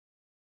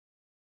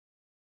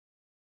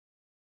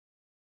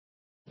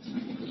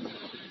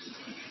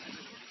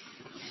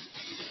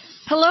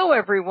Hello,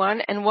 everyone,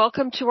 and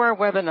welcome to our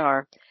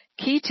webinar,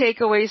 Key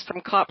Takeaways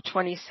from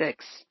COP26.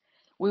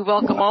 We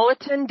welcome all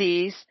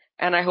attendees,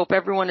 and I hope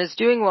everyone is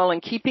doing well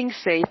and keeping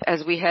safe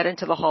as we head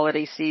into the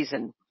holiday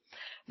season.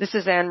 This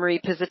is Anne-Marie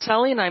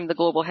Pizzatelli, and I'm the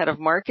Global Head of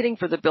Marketing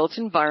for the Built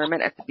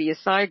Environment at the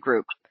BSI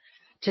Group.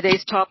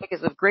 Today's topic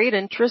is of great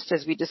interest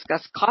as we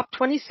discuss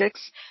COP26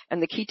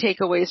 and the key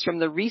takeaways from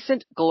the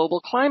recent Global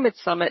Climate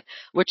Summit,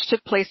 which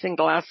took place in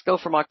Glasgow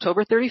from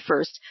October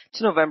 31st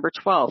to November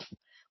 12th.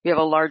 We have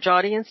a large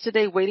audience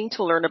today waiting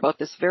to learn about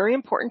this very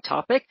important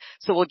topic,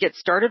 so we'll get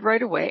started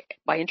right away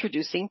by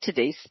introducing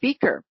today's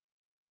speaker.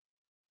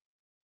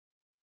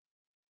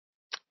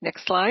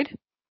 Next slide.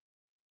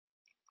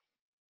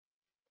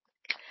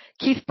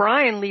 Keith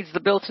Bryan leads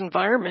the Built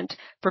Environment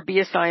for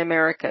BSI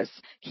Americas.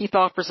 Keith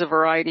offers a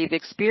variety of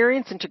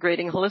experience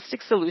integrating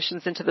holistic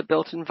solutions into the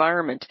built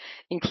environment,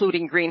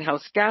 including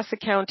greenhouse gas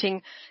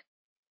accounting,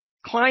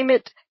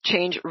 climate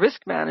change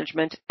risk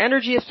management,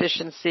 energy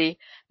efficiency,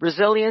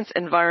 resilience,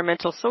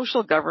 environmental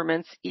social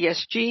governance,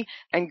 ESG,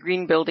 and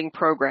green building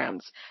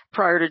programs.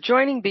 Prior to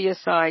joining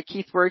BSI,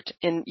 Keith worked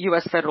in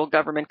U.S. federal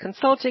government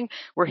consulting,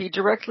 where he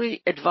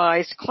directly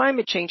advised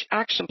climate change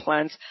action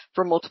plans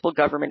for multiple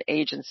government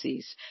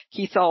agencies.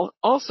 Keith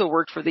also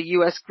worked for the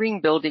U.S. Green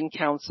Building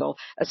Council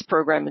as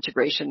program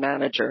integration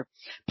manager.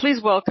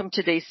 Please welcome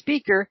today's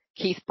speaker,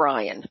 Keith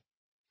Bryan.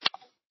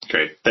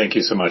 Great. Thank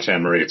you so much,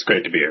 Anne-Marie. It's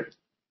great to be here.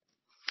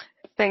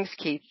 Thanks,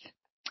 Keith.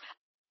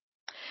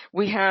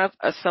 We have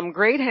some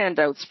great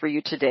handouts for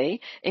you today,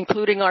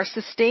 including our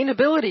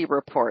sustainability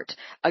report,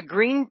 a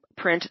green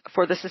print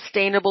for the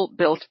sustainable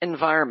built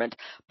environment,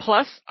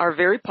 plus our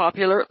very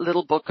popular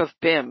little book of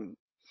BIM.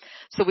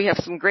 So we have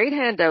some great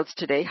handouts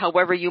today.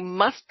 However, you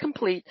must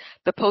complete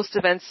the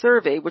post-event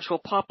survey, which will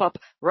pop up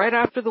right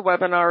after the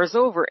webinar is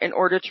over in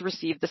order to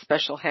receive the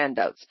special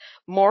handouts.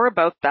 More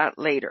about that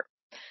later.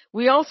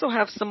 We also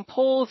have some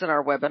polls in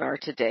our webinar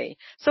today,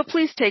 so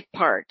please take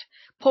part.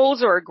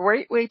 Polls are a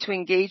great way to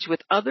engage with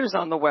others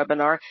on the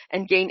webinar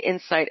and gain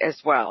insight as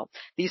well.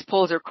 These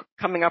polls are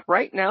coming up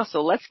right now,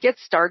 so let's get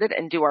started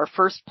and do our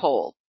first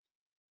poll.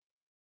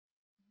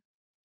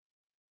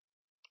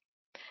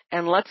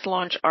 And let's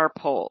launch our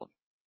poll.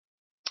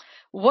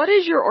 What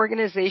is your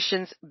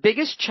organization's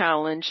biggest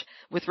challenge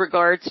with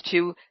regards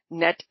to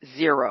net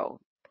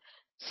zero?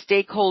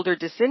 Stakeholder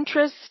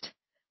disinterest,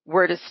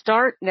 where to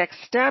start,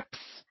 next steps,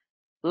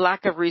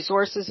 lack of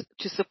resources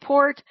to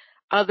support,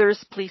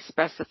 others, please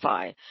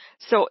specify.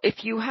 So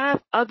if you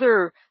have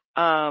other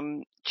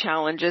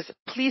challenges,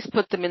 please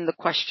put them in the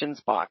questions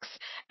box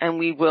and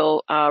we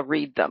will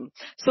read them.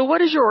 So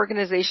what is your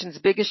organization's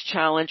biggest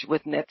challenge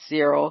with net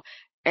zero?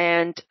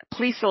 And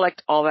please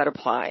select all that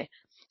apply.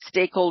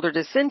 Stakeholder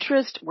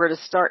disinterest, where to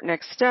start,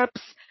 next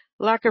steps,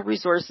 lack of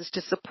resources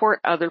to support,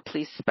 other,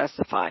 please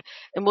specify.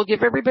 And we'll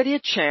give everybody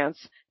a chance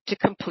to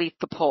complete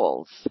the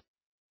polls.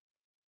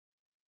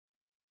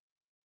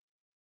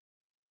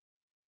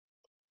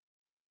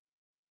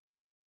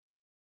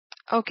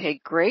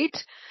 Okay, great.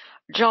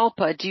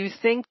 Jalpa, do you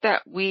think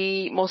that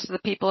most of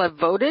the people have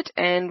voted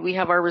and we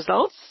have our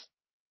results?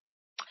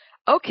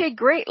 Okay,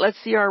 great.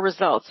 Let's see our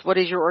results. What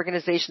is your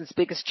organization's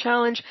biggest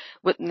challenge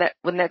with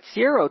net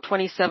zero?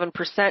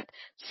 27%,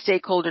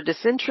 stakeholder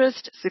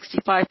disinterest,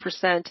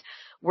 65%,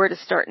 where to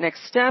start,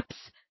 next steps,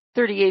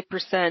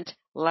 38%,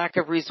 lack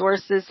of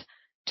resources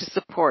to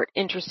support.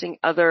 Interesting,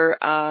 other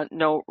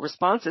no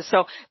responses.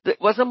 So it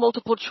was a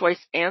multiple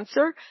choice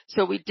answer.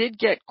 So we did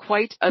get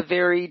quite a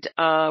varied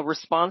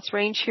response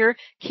range here.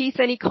 Keith,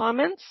 any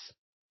comments?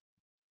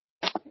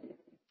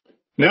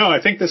 No,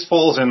 I think this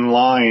falls in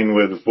line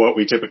with what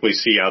we typically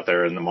see out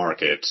there in the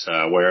market,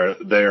 where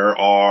there's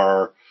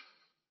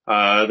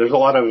a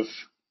lot of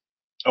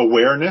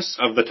awareness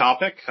of the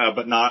topic,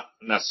 but not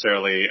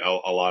necessarily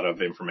a lot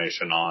of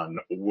information on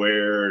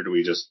where do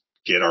we just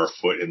get our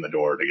foot in the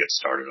door to get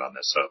started on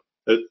this.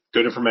 So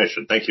good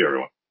information. Thank you,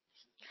 everyone.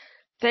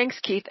 Thanks,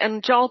 Keith.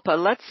 And Jalpa,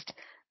 let's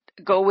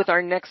go with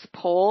our next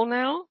poll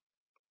now.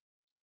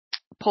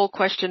 Poll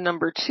question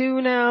number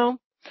 2 now.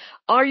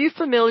 Are you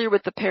familiar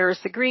with the Paris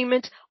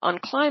Agreement on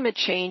climate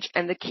change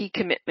and the key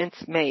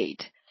commitments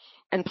made?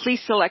 And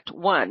please select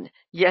 1.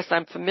 Yes,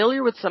 I'm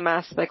familiar with some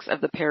aspects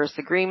of the Paris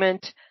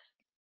Agreement.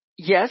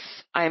 Yes,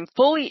 I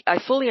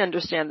fully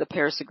understand the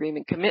Paris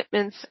Agreement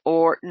commitments,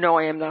 or no,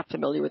 I am not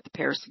familiar with the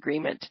Paris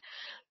Agreement.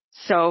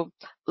 So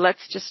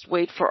let's just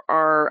wait for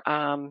our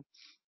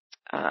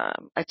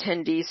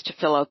attendees to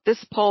fill out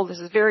this poll. This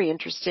is very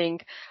interesting.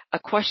 A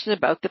question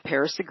about the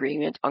Paris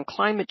Agreement on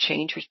climate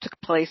change, which took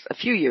place a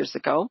few years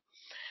ago.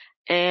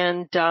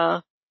 And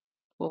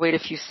we'll wait a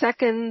few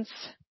seconds.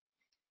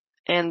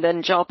 And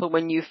then, Jalpa,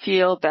 when you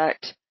feel that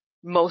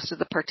most of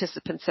the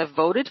participants have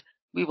voted,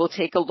 we will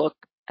take a look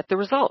at the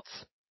results.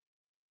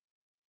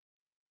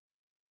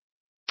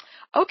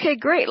 Okay,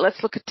 great.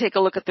 Let's take a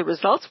look at the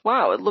results.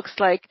 Wow, it looks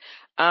like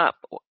A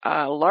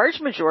large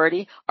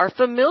majority are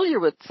familiar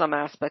with some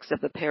aspects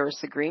of the Paris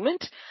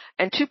Agreement,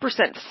 and 2%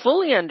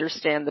 fully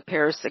understand the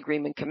Paris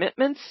Agreement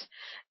commitments.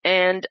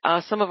 And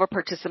some of our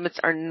participants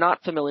are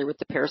not familiar with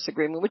the Paris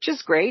Agreement, which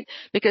is great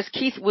because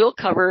Keith will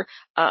cover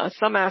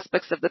some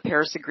aspects of the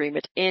Paris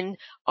Agreement in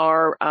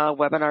our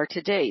webinar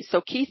today. So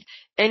Keith,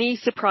 any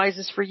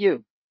surprises for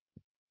you?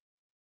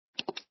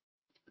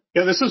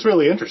 Yeah, this is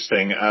really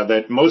interesting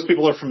that most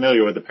people are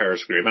familiar with the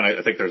Paris Agreement.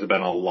 I think there's been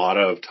a lot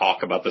of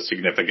talk about the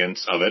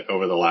significance of it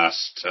over the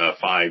last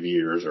 5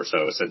 years or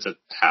so since it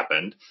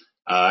happened.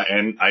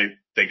 And I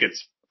think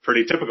it's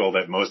pretty typical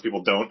that most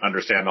people don't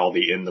understand all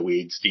the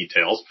in-the-weeds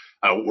details.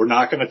 We're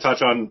not going to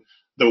touch on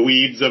the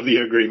weeds of the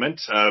agreement,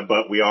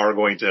 but we are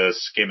going to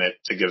skim it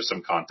to give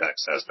some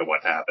context as to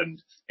what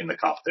happened in the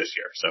COP this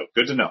year. So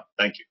good to know.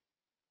 Thank you.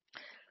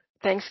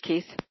 Thanks,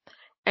 Keith.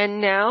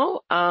 And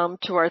now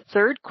to our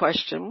third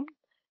question,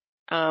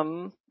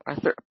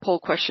 poll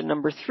question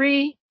number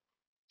 3.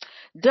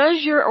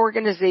 Does your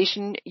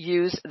organization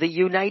use the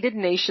United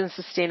Nations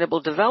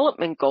Sustainable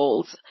Development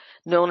Goals,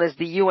 known as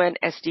the UN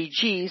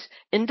SDGs,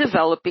 in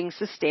developing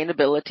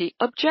sustainability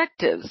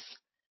objectives?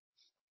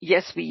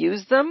 Yes, we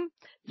use them.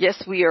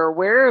 Yes, we are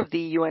aware of the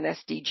UN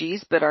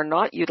SDGs, but are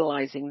not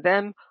utilizing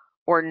them,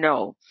 or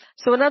no.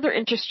 So another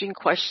interesting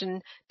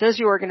question, does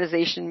your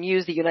organization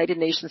use the United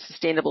Nations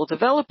Sustainable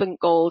Development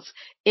Goals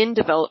in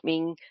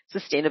developing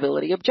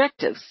sustainability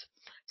objectives?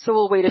 So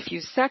we'll wait a few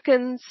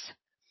seconds,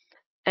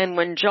 and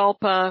when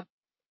Jalpa,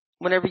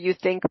 whenever you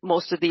think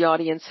most of the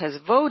audience has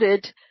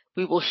voted,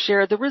 we will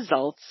share the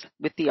results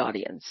with the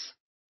audience.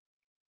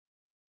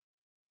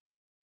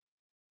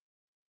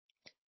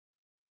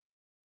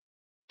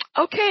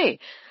 Okay.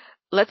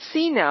 Let's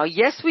see now.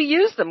 Yes, we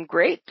use them.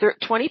 Great.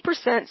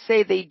 20%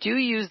 say they do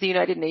use the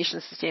United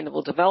Nations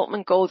Sustainable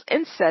Development Goals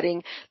in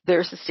setting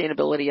their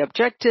sustainability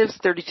objectives.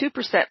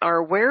 32% are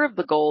aware of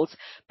the goals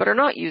but are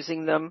not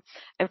using them.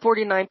 And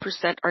 49%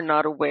 are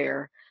not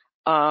aware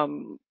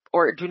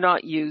or do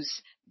not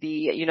use the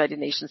United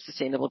Nations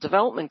Sustainable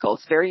Development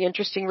Goals. Very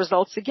interesting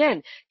results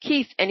again.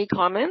 Keith, any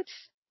comments?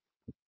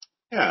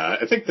 Yeah,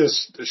 I think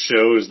this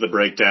shows the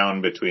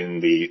breakdown between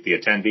the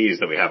attendees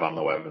that we have on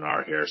the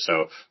webinar here.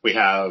 So we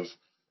have,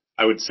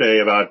 I would say,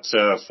 about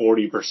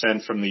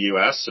 40% from the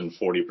U.S. and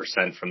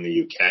 40% from the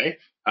U.K.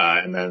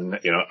 And then,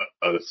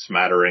 a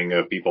smattering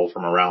of people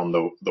from around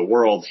the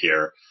world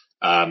here.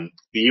 The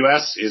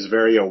U.S. is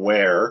very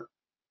aware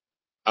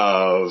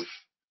of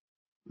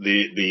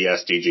the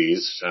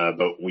SDGs,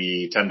 but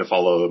we tend to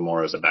follow them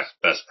more as a best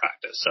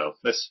practice. So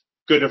this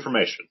good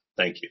information.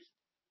 Thank you.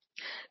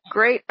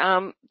 Great.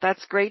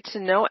 That's great to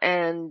know.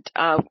 And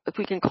if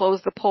we can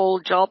close the poll,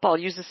 Jalpa, I'll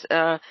use this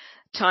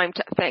time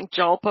to thank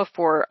Jalpa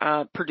for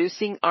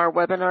producing our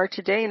webinar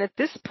today. And at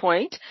this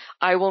point,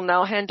 I will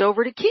now hand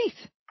over to Keith.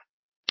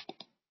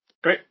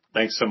 Great.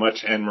 Thanks so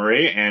much,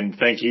 Anne-Marie. And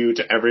thank you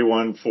to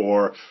everyone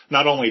for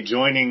not only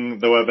joining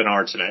the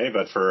webinar today,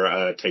 but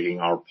for taking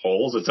our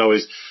polls. It's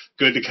always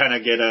good to kind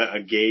of get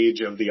a gauge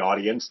of the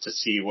audience to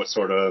see what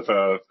sort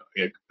of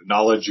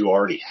knowledge you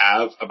already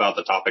have about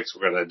the topics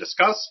we're going to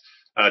discuss.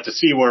 To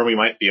see where we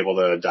might be able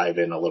to dive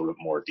in a little bit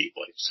more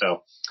deeply.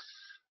 So,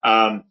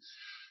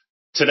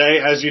 today,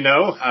 as you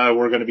know,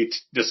 we're going to be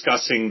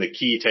discussing the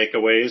key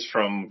takeaways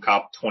from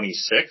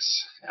COP26.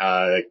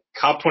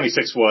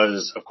 COP26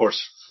 was, of course,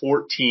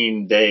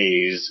 14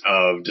 days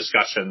of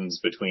discussions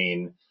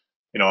between,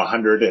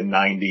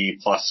 190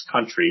 plus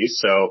countries.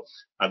 So,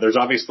 there's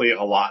obviously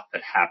a lot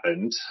that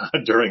happened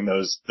during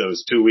those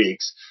 2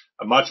 weeks,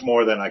 much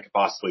more than I could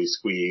possibly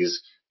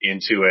squeeze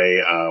into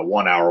a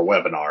 1-hour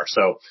webinar.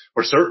 So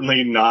we're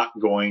certainly not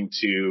going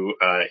to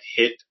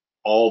hit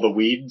all the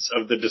weeds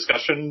of the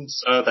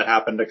discussions that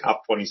happened at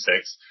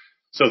COP26.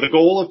 So the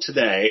goal of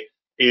today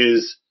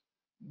is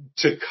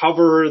to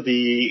cover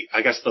the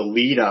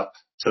lead up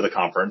to the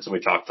conference. And we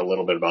talked a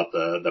little bit about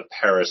the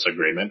Paris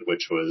Agreement,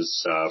 which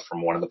was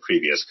from one of the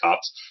previous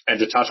COPs, and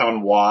to touch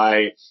on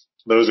why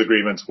those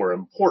agreements were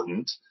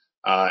important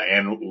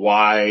and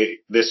why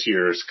this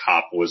year's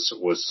COP was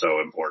so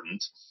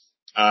important.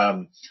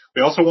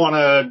 We also want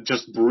to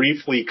just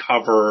briefly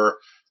cover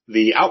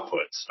the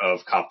outputs of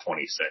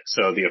COP26,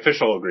 so the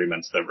official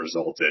agreements that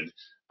resulted,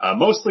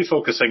 mostly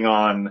focusing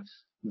on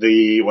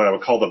what I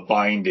would call the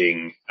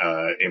binding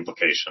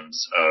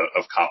implications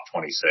of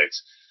COP26.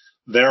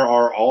 There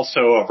are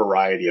also a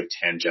variety of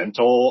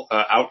tangential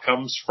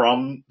outcomes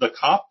from the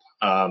COP,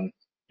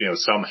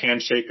 some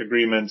handshake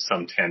agreements,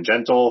 some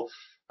tangential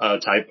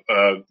type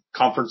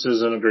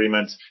conferences and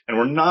agreements, and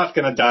we're not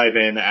going to dive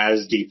in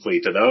as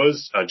deeply to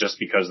those just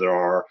because there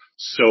are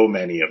so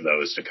many of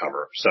those to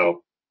cover.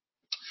 So,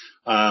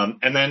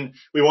 and then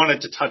we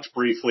wanted to touch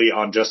briefly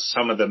on just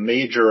some of the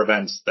major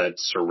events that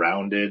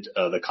surrounded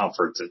the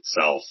conference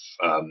itself.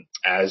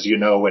 As you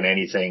know, when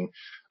anything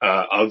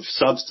of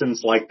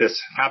substance like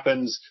this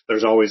happens,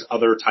 there's always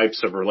other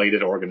types of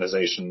related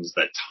organizations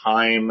that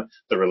time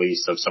the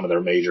release of some of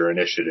their major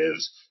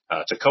initiatives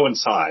to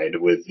coincide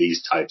with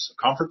these types of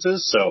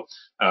conferences. So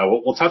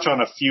we'll touch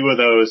on a few of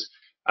those.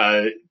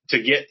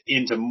 To get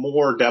into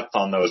more depth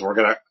on those, we're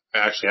going to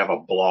actually have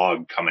a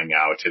blog coming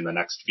out in the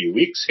next few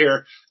weeks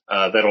here,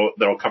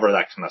 that'll cover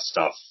that kind of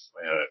stuff,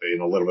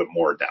 in a little bit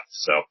more depth.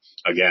 So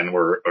again,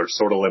 we're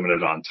sort of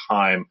limited on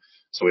time,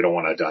 so we don't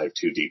want to dive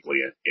too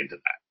deeply into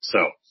that.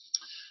 So,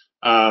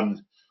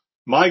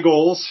 my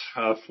goals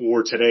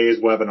for today's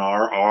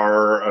webinar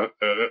are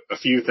a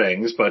few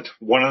things, but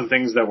one of the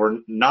things that we're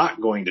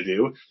not going to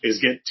do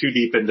is get too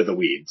deep into the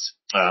weeds.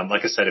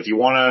 Like I said, if you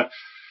want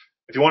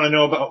to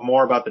know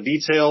more about the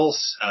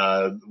details,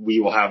 we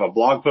will have a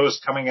blog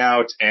post coming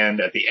out,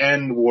 and at the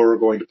end, we're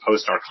going to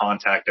post our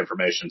contact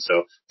information.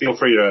 So feel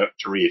free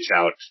to reach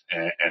out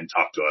and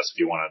talk to us if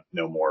you want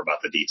to know more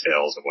about the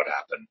details of what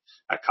happened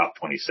at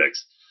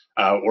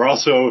COP26. We're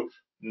also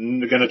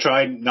going to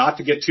try not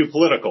to get too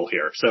political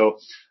here. So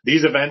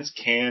these events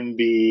can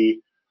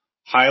be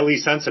highly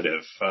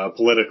sensitive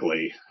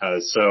politically.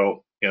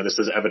 So this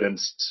is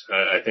evidenced,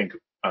 I think,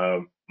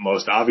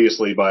 most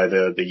obviously by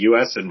the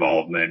U.S.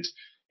 involvement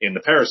in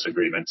the Paris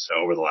Agreement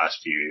over the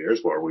last few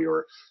years, where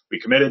we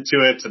committed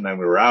to it and then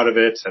we were out of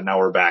it, and now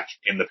we're back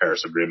in the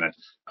Paris Agreement,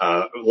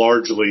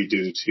 largely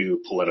due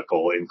to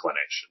political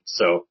inclinations.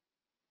 So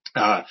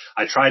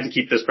I tried to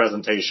keep this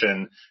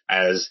presentation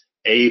as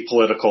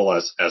apolitical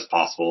as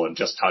possible and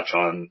just touch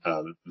on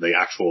the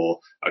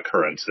actual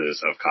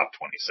occurrences of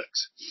COP26.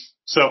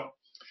 So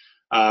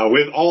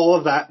with all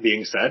of that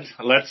being said,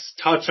 let's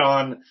touch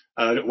on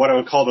what I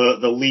would call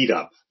the lead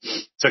up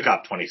to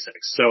COP26.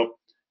 So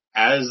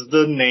as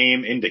the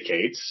name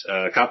indicates,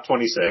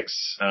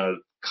 COP26,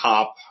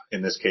 COP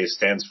in this case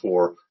stands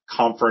for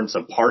Conference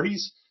of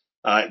Parties.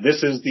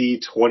 This is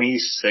the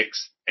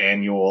 26th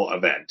annual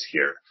event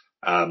here.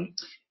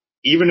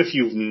 Even if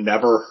you've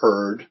never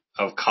heard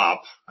of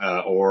COP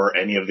or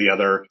any of the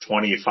other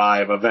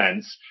 25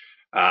 events,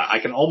 I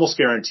can almost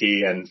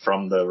guarantee, and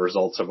from the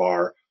results of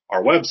our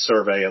web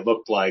survey, it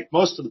looked like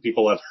most of the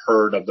people have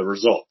heard of the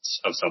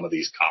results of some of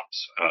these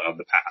COPs of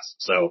the past.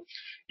 So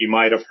you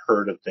might have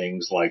heard of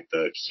things like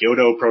the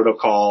Kyoto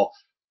Protocol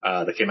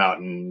that came out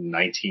in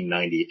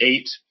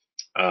 1998.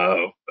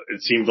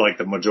 It seems like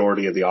the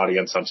majority of the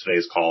audience on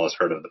today's call has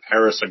heard of the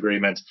Paris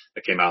Agreement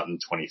that came out in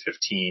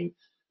 2015.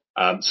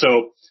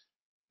 So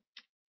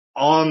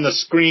on the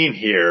screen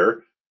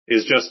here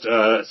is just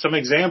some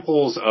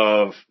examples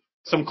of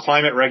some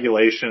climate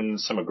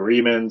regulations, some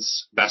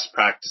agreements, best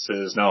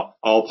practices. Now,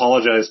 I'll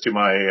apologize to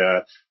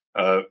my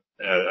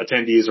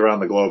attendees around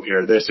the globe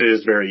here. This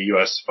is very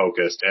U.S.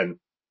 focused, and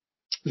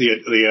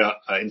the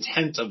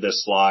intent of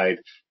this slide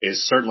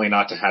is certainly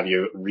not to have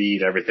you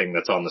read everything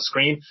that's on the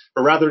screen,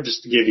 but rather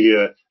just to give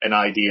you an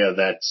idea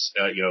that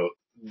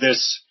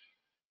this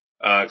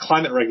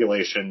climate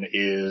regulation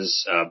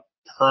is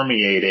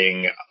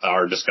permeating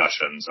our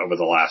discussions over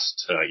the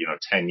last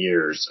 10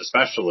 years,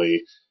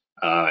 especially,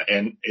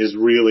 and is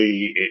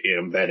really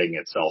embedding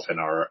itself in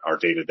our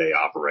day-to-day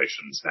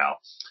operations now.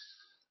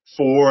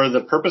 For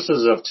the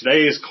purposes of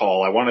today's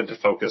call, I wanted to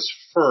focus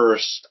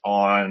first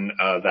on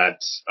that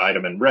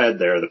item in red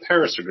there, the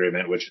Paris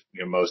Agreement, which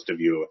most of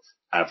you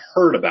have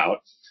heard about.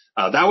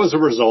 That was a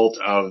result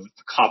of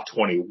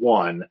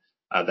COP21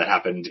 that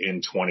happened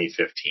in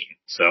 2015.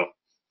 So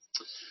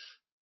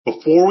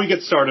before we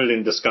get started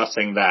in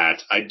discussing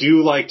that, I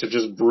do like to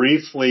just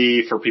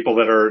briefly, for people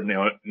that are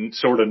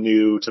sort of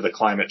new to the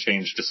climate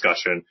change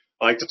discussion,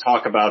 I like to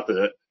talk about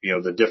the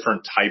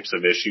different types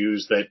of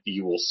issues that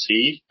you will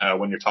see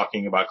when you're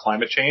talking about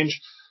climate change.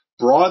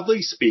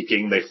 Broadly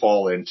speaking, they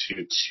fall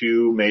into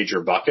two major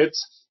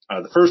buckets.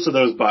 The first of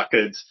those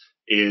buckets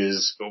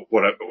is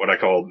what I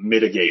call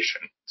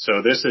mitigation.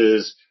 So this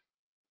is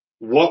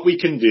what we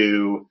can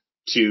do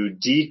to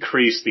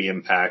decrease the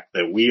impact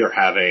that we are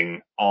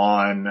having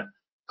on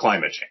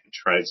climate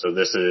change, right? So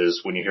this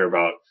is when you hear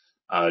about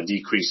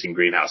decreasing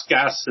greenhouse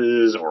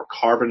gases or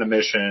carbon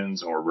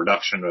emissions or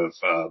reduction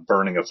of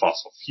burning of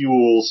fossil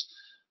fuels,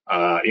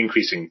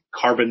 increasing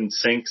carbon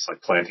sinks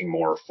like planting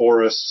more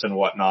forests and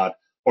whatnot,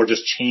 or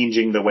just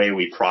changing the way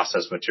we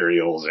process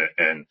materials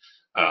and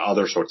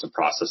other sorts of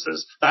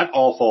processes. That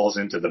all falls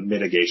into the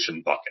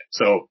mitigation bucket.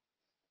 So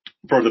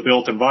for the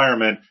built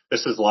environment,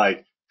 this is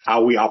like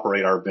how we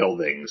operate our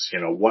buildings,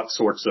 what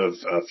sorts of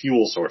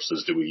fuel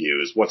sources do we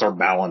use? What's our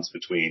balance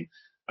between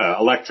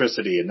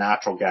electricity and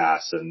natural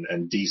gas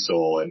and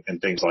diesel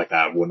and things like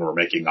that when we're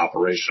making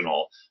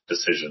operational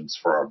decisions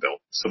for our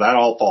buildings. So that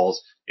all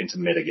falls into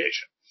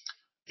mitigation.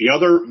 The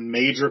other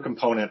major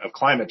component of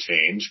climate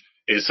change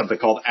is something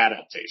called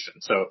adaptation.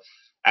 So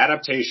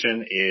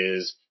adaptation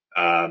is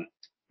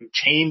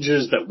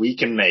changes that we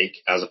can make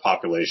as a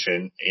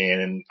population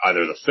in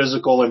either the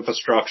physical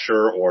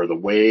infrastructure or the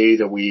way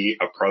that we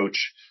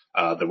approach,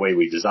 the way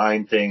we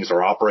design things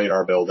or operate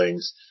our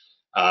buildings,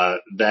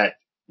 that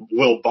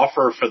will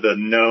buffer for the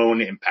known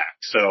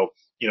impact. So,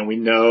 we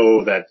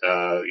know that,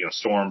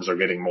 storms are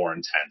getting more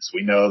intense.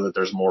 We know that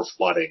there's more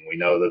flooding. We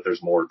know that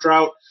there's more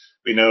drought.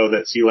 We know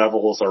that sea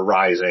levels are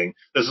rising.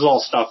 This is all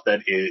stuff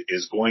that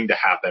is going to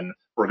happen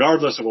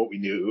regardless of what we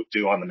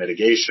do on the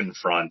mitigation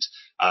front.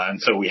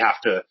 And so we have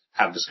to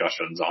have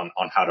discussions on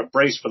how to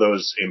brace for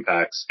those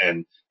impacts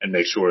and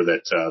make sure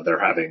that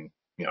they're having,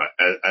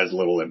 as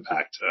little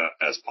impact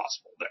as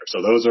possible there.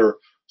 So those are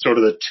sort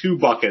of the two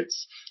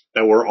buckets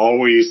that we're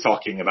always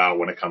talking about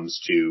when it comes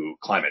to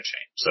climate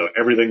change. So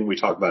everything we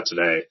talk about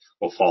today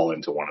will fall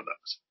into one of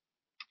those.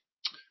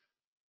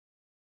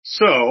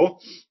 So,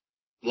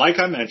 like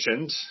I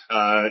mentioned,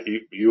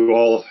 you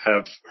all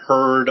have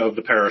heard of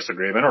the Paris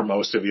Agreement, or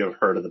most of you have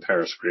heard of the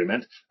Paris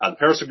Agreement. The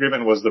Paris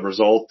Agreement was the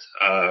result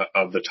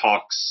of the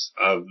talks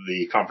of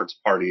the Conference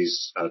of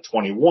Parties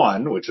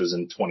 21, which was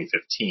in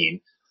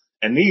 2015.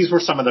 And these were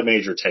some of the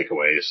major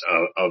takeaways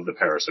of the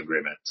Paris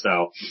Agreement.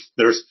 So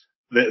this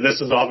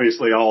is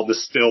obviously all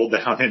distilled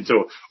down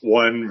into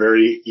one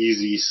very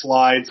easy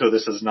slide. So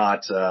this is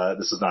not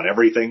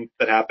everything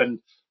that happened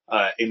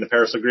in the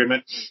Paris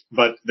Agreement,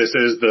 but this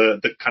is the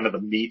kind of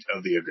the meat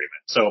of the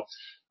agreement. So,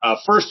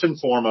 first and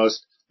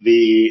foremost,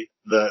 the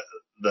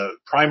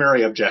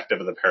primary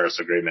objective of the Paris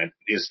Agreement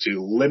is to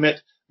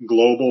limit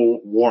global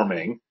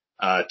warming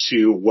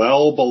to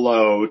well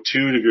below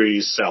 2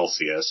 degrees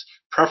Celsius,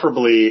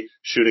 preferably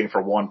shooting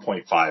for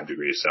 1.5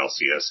 degrees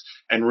Celsius,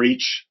 and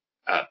reach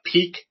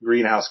peak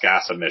greenhouse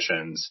gas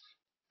emissions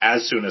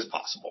as soon as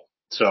possible.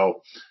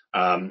 So,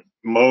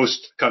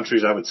 most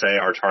countries, I would say,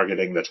 are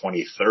targeting the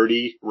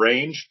 2030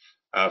 range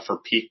for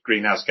peak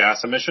greenhouse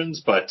gas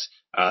emissions, but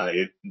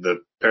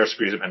the Paris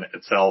Agreement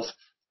itself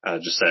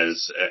just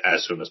says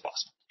as soon as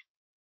possible.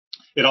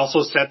 It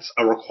also sets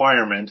a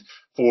requirement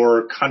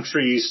for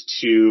countries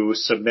to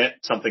submit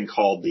something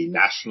called the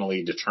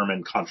nationally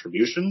determined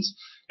contributions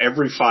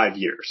every 5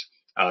 years.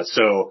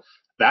 So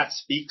that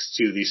speaks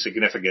to the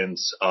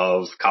significance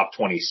of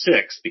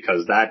COP26,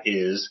 because that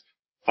is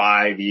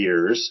 5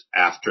 years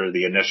after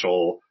the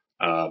initial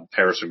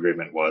Paris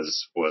Agreement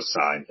was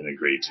signed and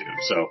agreed to.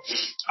 So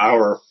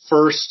our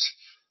first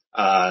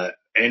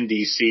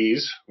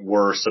NDCs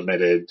were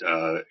submitted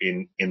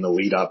in the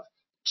lead up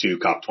to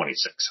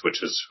COP26,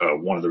 which is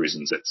one of the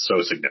reasons it's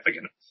so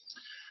significant.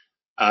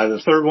 The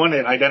third one,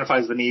 it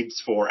identifies the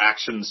needs for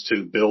actions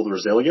to build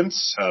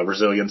resilience.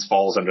 Resilience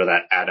falls under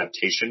that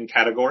adaptation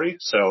category.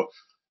 So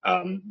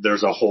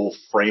there's a whole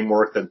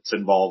framework that's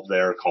involved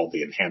there called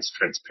the Enhanced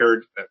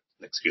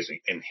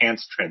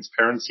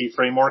Transparency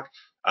Framework.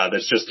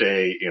 That's just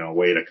a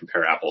way to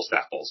compare apples to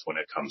apples when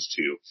it comes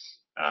to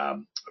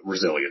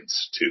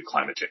resilience to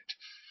climate change.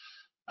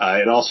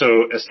 It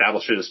also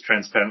establishes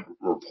transparent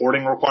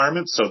reporting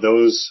requirements. So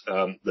those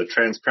the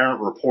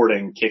transparent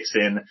reporting kicks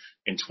in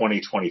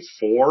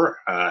 2024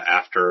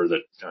 after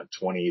the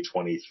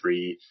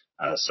 2023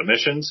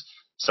 submissions.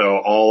 So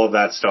all of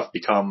that stuff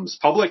becomes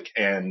public,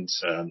 and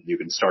you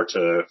can start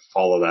to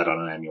follow that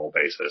on an annual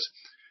basis.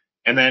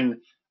 And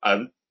then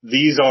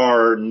these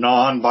are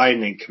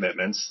non-binding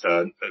commitments,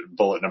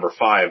 bullet number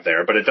 5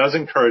 there, but it does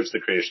encourage the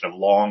creation of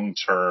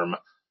long-term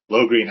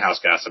low greenhouse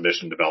gas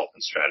emission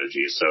development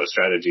strategies. So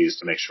strategies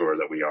to make sure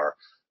that we are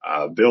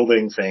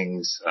building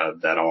things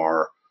that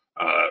are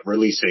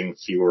releasing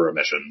fewer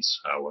emissions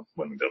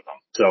when we build them.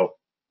 So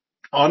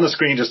on the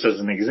screen, just as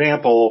an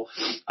example,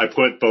 I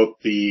put both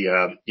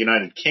the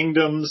United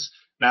Kingdom's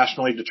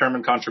nationally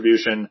determined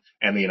contribution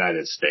and the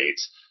United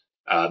States.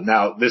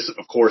 Now, this,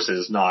 of course,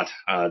 is not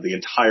the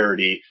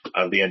entirety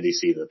of the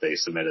NDC that they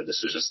submitted.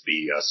 This is just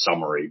the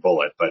summary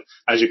bullet. But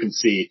as you can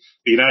see,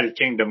 the United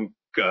Kingdom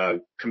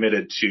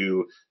committed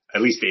to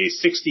at least a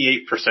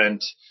 68%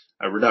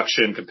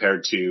 reduction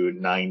compared to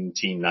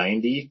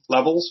 1990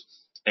 levels,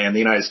 and the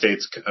United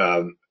States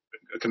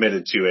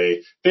committed to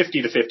a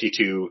 50 to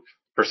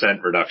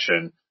 52%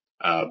 reduction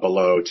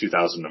below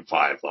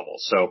 2005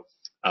 levels. So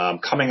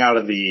coming out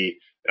of the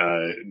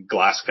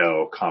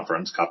Glasgow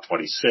conference,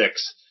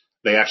 COP26,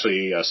 they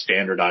actually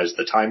standardized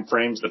the time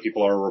frames that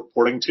people are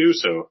reporting to.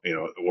 So,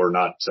 we're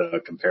not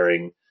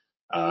comparing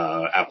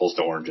apples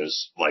to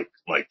oranges like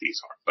these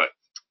are, but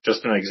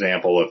just an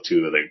example of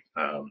two of the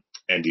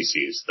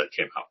NDCs that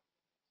came out.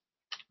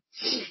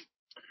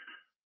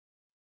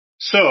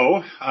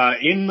 So,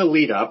 in the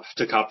lead up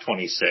to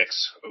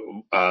COP26,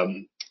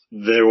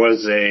 there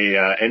was a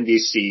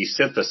NDC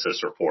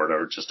synthesis report,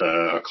 or just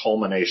a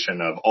culmination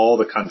of all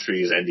the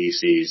countries'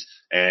 NDCs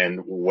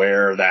and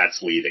where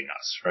that's leading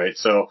us, right?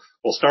 So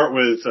we'll start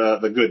with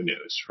the good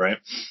news, right?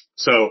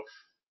 So,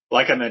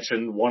 like I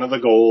mentioned, one of the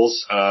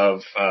goals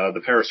of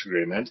the Paris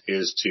Agreement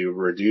is to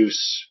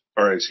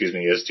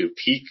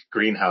peak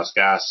greenhouse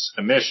gas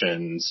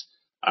emissions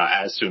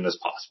as soon as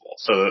possible.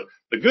 So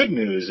the good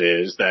news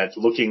is that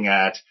looking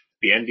at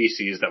the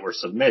NDCs that were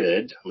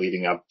submitted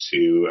leading up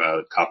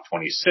to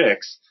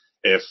COP26,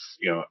 if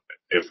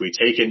we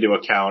take into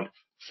account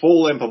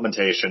full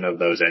implementation of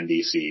those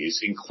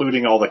NDCs,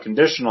 including all the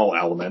conditional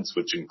elements,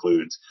 which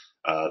includes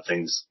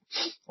things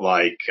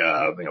like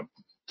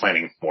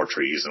planting more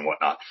trees and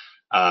whatnot,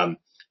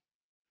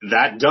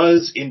 that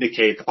does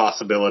indicate the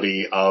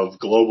possibility of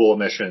global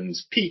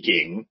emissions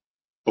peaking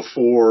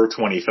before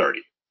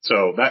 2030.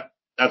 So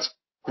that's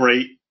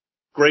great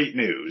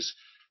news.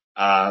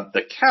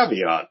 The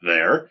caveat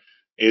there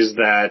is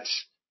that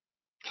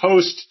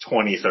post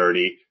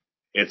 2030,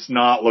 it's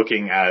not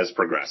looking as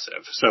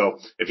progressive. So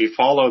if you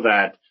follow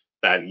that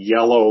that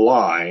yellow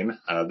line,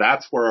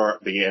 that's where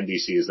the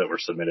NDCs that were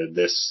submitted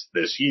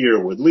this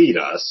year would lead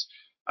us.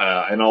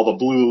 And all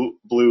the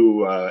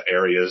blue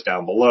areas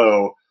down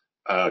below,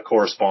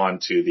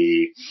 correspond to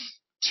the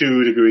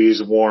 2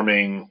 degrees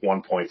warming,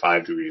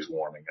 1.5 degrees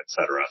warming, et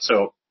cetera.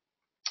 So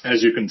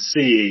as you can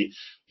see,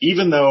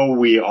 even though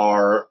we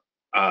are,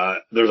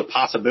 there's a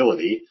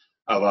possibility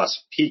of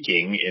us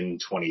peaking in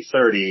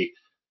 2030,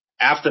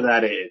 after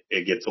that,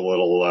 it gets a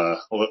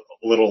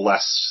little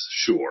less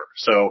sure.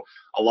 So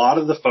a lot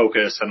of the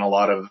focus and a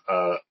lot of,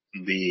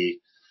 the,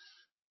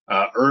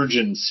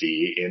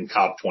 urgency in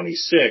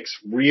COP26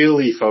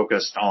 really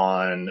focused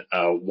on,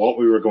 what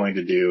we were going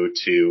to do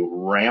to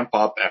ramp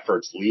up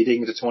efforts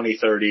leading to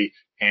 2030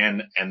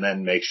 and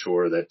then make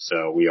sure that,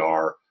 we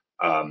are,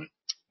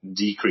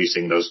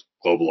 decreasing those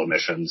global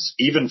emissions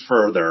even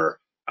further,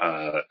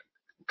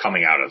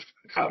 coming out of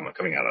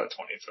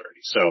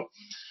 2030. So,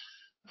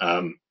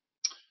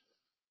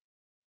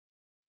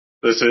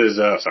 this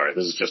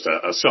is just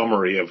a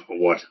summary of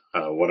what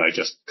I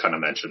just kind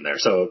of mentioned there.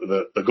 So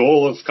the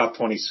goal of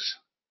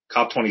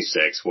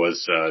COP26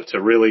 was,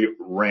 to really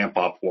ramp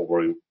up what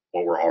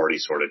we're already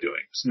sort of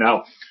doing. So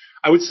now,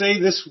 I would say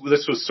this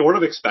was sort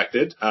of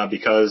expected,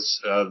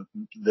 because,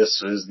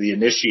 this is the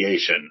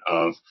initiation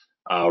of,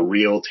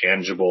 real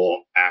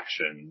tangible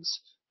actions,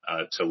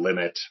 to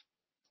limit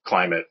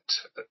climate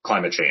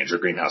change or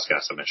greenhouse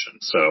gas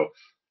emissions. So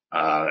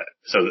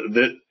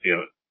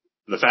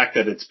the fact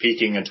that it's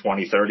peaking in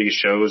 2030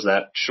 shows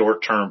that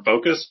short-term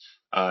focus,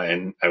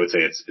 and I would say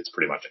it's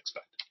pretty much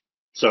expected.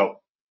 So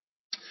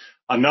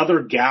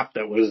another gap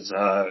that was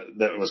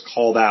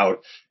called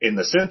out in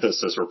the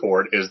synthesis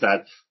report is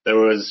that there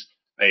was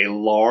a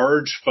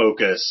large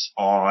focus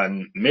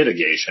on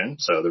mitigation,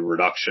 so the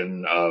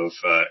reduction of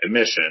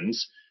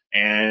emissions,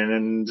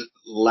 and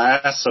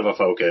less of a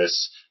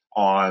focus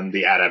on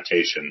the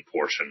adaptation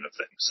portion of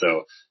things.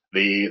 So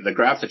the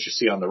graph that you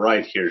see on the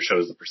right here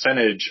shows the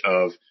percentage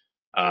of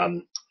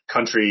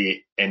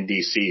country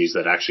NDCs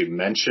that actually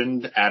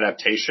mentioned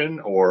adaptation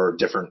or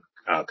different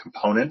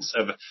components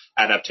of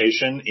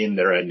adaptation in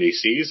their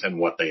NDCs and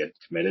what they had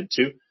committed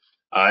to.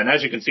 And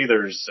as you can see,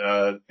 there's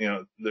a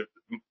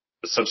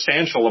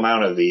substantial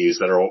amount of these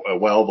that are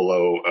well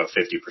below 50%.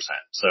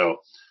 So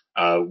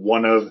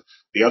one of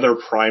the other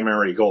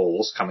primary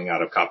goals coming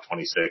out of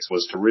COP26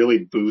 was to really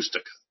boost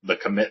the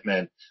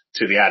commitment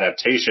to the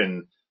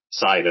adaptation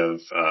side of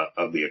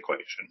the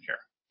equation here.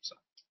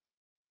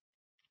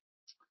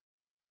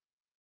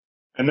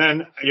 And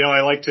then,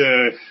 I like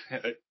to,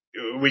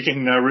 we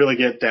can really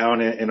get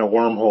down in a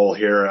wormhole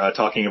here,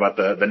 talking about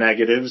the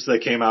negatives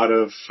that came out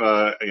of,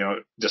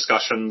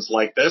 discussions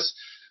like this.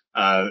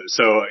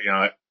 So,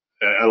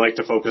 I like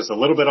to focus a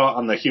little bit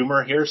on the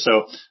humor here.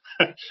 So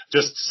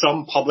just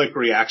some public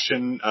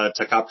reaction,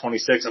 to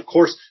COP26. Of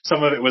course,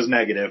 some of it was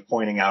negative,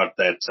 pointing out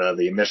that,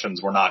 the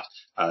emissions were not,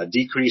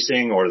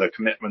 decreasing, or the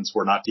commitments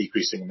were not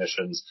decreasing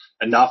emissions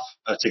enough,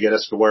 to get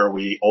us to where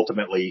we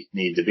ultimately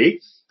need to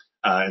be.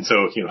 And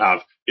so you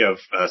have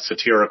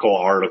satirical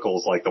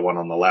articles like the one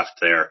on the left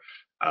there,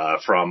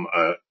 from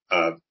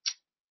a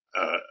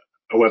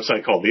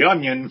website called The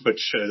Onion,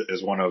 which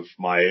is one of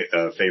my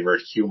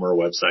favorite humor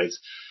websites,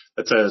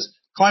 that says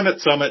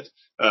Climate Summit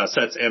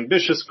sets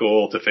ambitious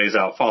goal to phase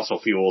out fossil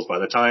fuels by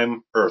the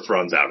time Earth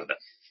runs out of them.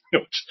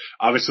 Which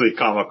obviously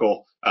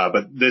comical,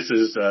 but this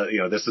is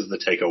the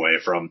takeaway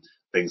from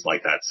things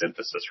like that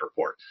synthesis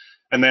report.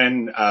 And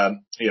then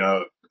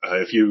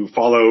if you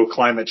follow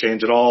climate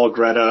change at all,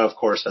 Greta, of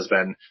course, has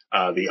been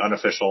the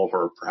unofficial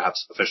or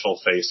perhaps official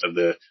face of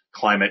the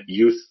climate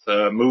youth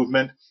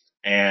movement,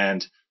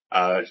 and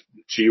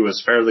she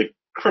was fairly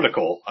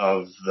critical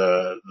of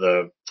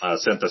the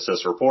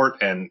synthesis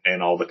report and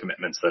all the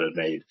commitments that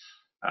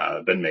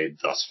had been made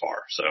thus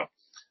far. So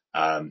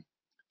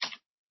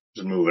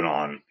just moving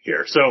on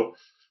here. So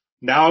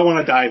now I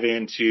want to dive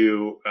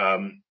into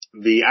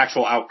the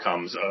actual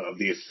outcomes of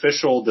the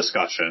official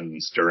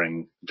discussions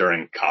during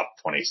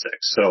COP26.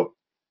 So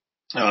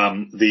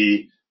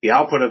the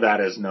output of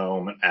that is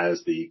known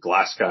as the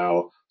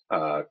Glasgow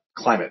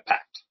Climate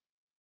Pact.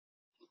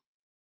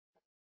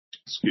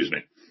 Excuse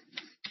me.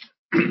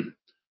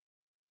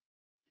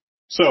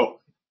 So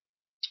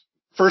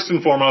first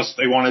and foremost,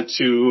 they wanted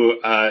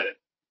to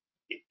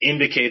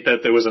indicate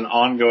that there was an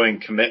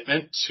ongoing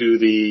commitment to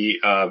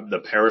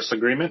the Paris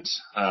Agreement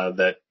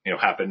that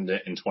happened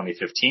in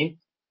 2015.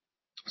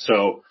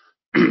 So,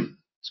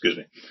 excuse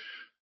me.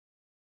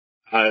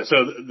 So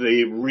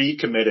they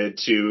recommitted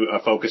to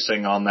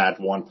focusing on that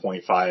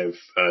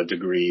 1.5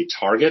 degree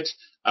target.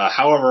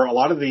 However, a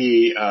lot of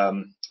the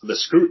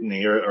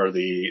scrutiny or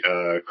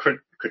the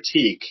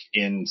critique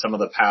in some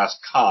of the past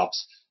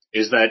COPs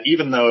is that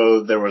even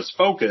though there was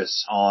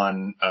focus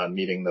on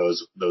meeting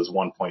those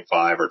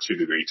 1.5 or 2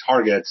 degree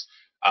targets,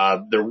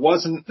 there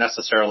wasn't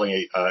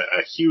necessarily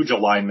a huge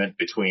alignment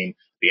between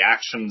the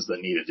actions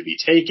that needed to be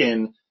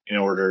taken in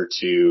order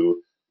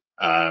to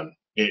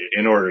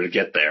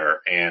get there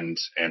and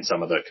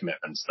some of the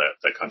commitments that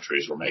the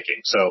countries were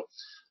making. So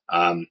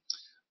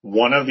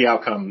one of the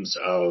outcomes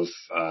of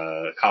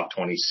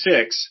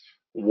COP26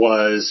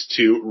 was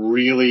to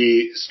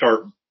really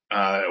start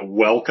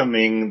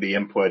welcoming the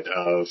input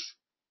of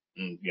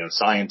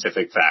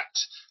scientific fact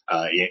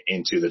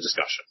into the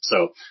discussion.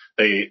 So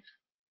they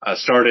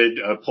started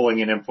pulling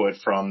in input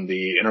from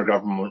the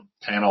Intergovernmental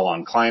Panel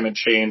on Climate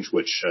Change,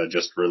 which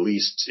just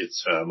released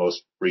its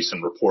most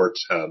recent report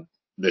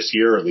this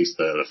year, or at least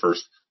the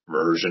first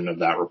version of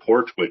that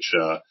report, which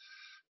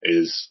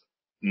is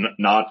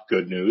not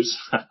good news,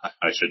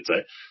 I should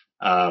say.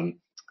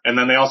 And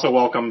then they also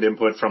welcomed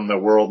input from the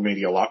World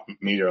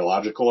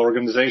Meteorological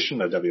Organization,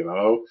 the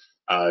WMO,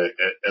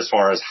 as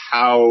far as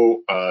how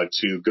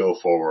to go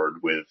forward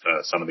with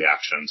some of the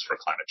actions for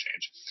climate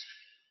change.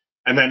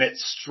 And then it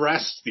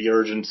stressed the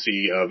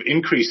urgency of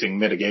increasing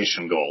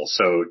mitigation goals.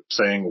 So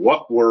saying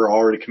what we're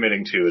already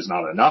committing to is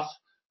not enough.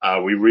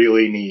 We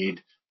really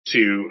need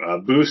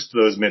to boost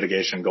those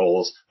mitigation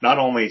goals, not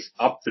only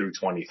up through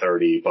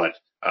 2030, but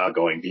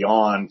going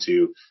beyond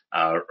to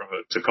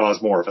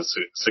cause more of a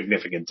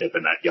significant dip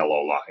in that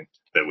yellow line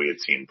that we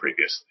had seen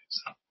previously.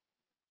 So.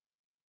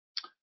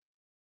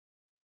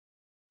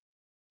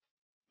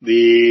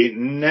 The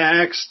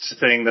next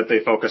thing that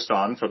they focused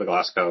on for the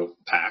Glasgow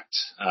Pact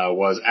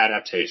was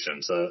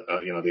adaptations.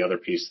 The other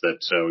piece that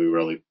we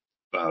really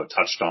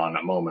touched on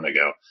a moment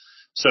ago.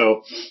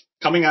 So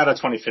coming out of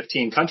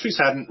 2015, countries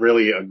hadn't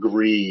really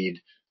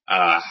agreed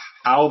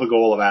how the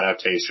goal of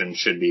adaptation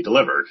should be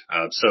delivered.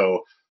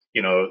 So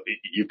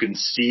you can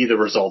see the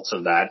results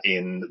of that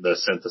in the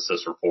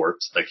synthesis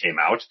reports that came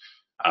out.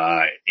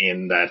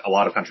 In that a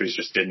lot of countries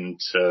just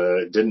didn't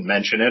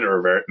mention it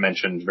or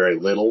mentioned very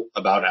little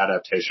about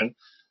adaptation.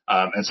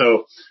 And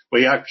so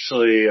we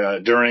actually,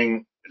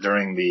 during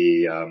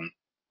the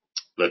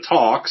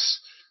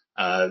talks,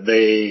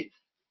 they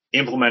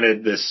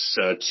implemented this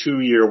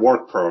 2-year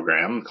work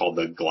program called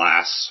the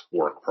GLASS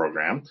work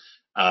program,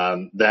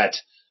 that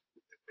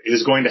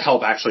is going to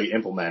help actually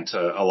implement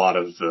a lot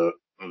of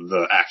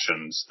the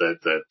actions that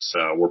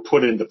were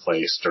put into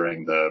place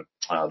during the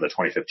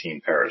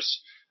 2015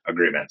 Paris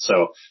Agreement.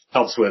 So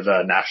helps with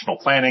national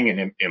planning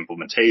and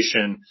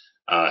implementation,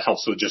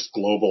 helps with just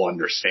global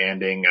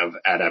understanding of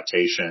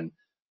adaptation,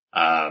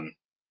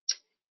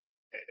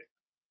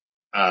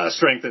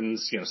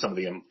 strengthens some of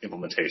the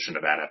implementation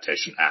of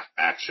adaptation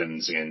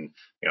actions in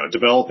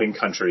developing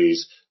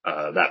countries,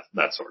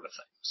 that sort of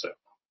thing. So.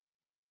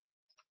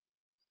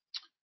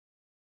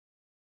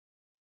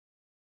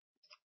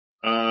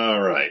 All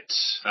right.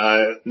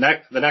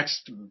 The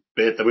next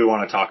bit that we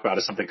want to talk about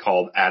is something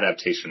called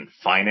adaptation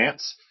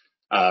finance.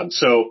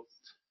 So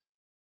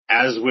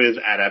as with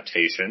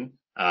adaptation,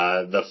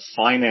 the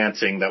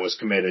financing that was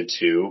committed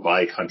to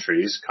by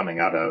countries coming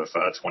out of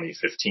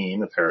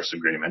 2015, the Paris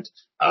Agreement,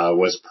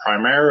 was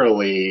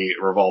primarily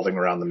revolving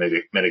around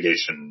the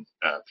mitigation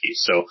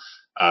piece. So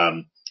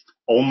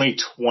only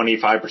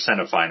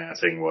 25% of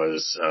financing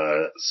was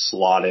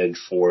slotted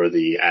for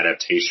the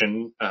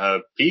adaptation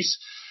piece.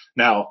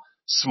 Now,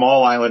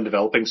 small island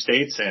developing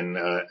states and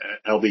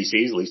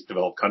LDCs, least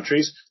developed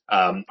countries,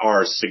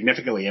 are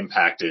significantly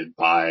impacted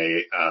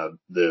by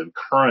the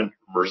current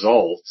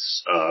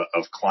results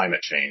of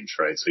climate change,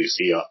 right? So you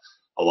see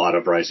a lot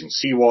of rising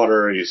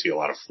seawater, you see a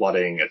lot of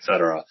flooding, et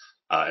cetera.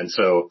 And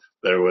so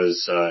there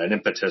was an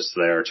impetus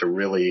there to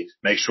really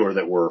make sure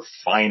that we're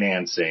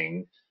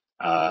financing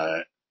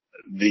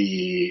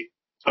the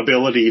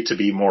ability to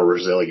be more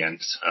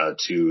resilient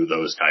to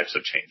those types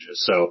of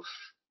changes. So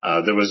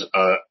there was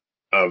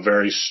a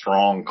very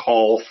strong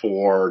call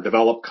for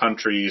developed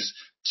countries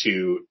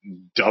to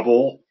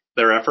double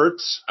their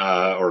efforts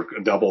or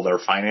double their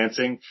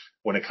financing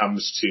when it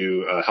comes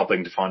to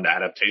helping to fund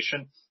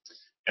adaptation.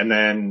 And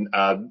then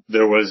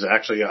there was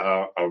actually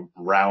a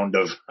round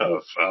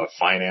of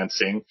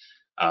financing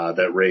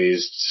that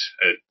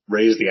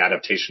raised the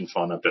adaptation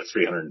fund up to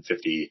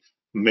 $350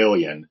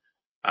 million.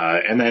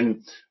 And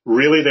then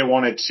really they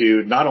wanted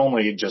to not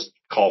only just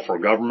call for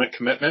government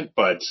commitment,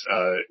 but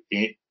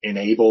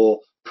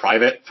enable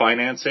private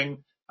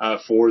financing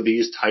for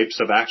these types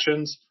of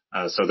actions.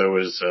 So there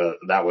was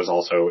that was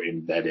also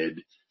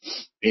embedded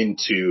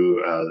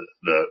into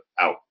the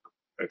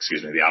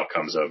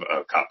outcomes of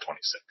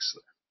COP26.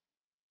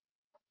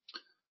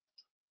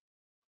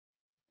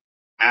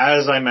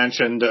 As I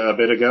mentioned a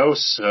bit ago,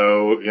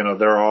 so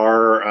there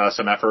are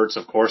some efforts,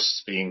 of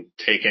course, being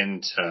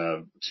taken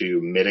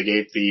to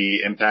mitigate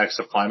the impacts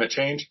of climate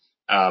change,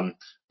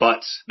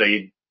 but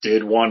they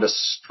did want to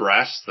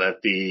stress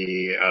that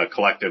the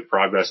collective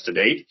progress to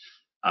date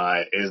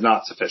is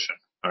not sufficient.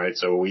 All right,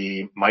 so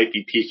we might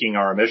be peaking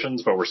our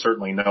emissions, but we're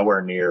certainly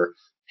nowhere near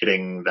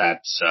hitting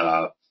that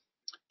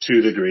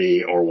 2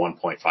 degree or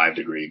 1.5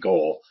 degree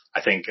goal.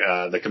 I think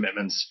the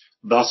commitments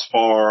thus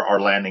far are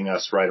landing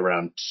us right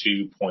around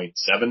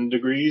 2.7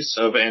 degrees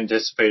of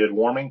anticipated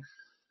warming.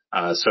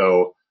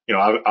 So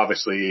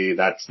obviously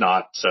that's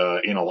not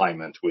in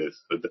alignment with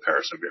the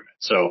Paris Agreement.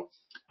 So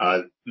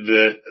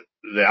the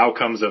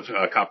outcomes of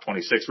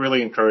COP26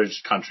 really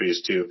encouraged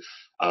countries to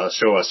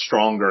show a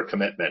stronger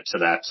commitment to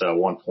that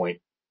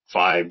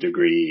 1.5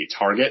 degree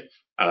target,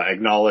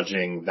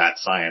 acknowledging that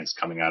science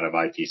coming out of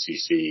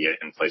IPCC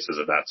and places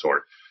of that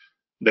sort.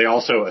 They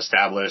also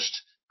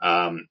established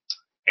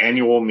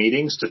annual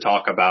meetings to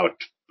talk about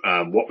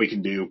what we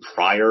can do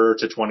prior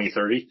to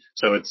 2030.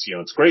 So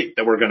it's great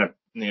that we're going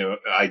to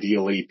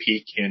ideally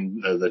peak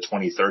in the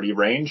 2030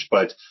 range,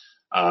 but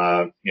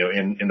in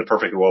the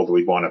perfect world,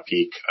 we'd want to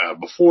peak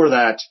before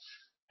that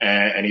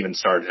and even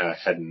start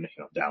heading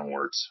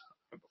downwards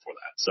before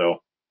that.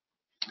 So.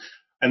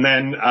 And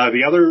then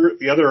the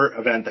other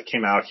event that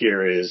came out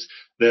here is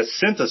the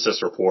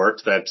synthesis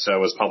report that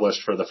was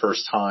published for the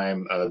first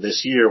time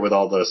this year with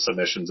all the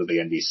submissions of the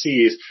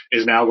NDCs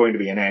is now going to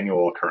be an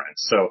annual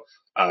occurrence. So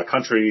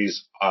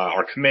countries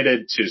are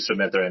committed to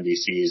submit their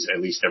NDCs at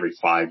least every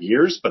 5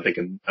 years, but they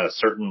can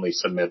certainly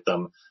submit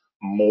them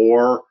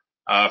more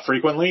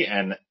frequently.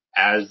 And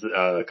as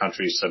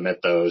countries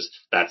submit those,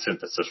 that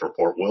synthesis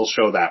report will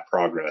show that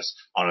progress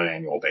on an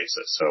annual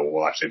basis. So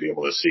we'll actually be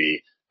able to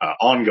see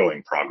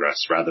ongoing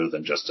progress rather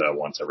than just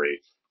once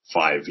every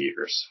 5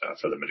 years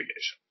for the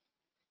mitigation.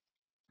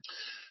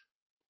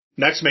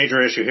 Next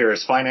major issue here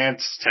is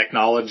finance,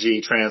 technology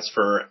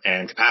transfer,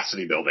 and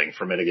capacity building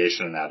for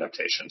mitigation and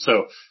adaptation.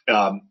 So,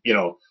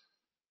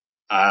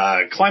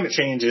 climate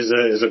change is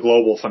a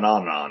global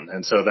phenomenon,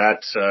 and so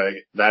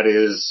that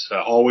is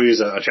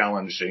always a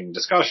challenging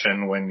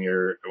discussion when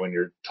you're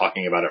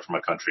talking about it from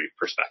a country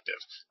perspective.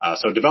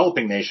 So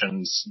developing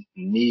nations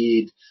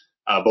need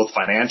both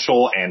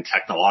financial and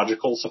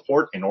technological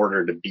support in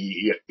order to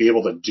be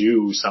able to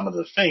do some of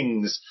the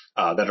things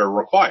that are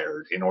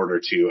required in order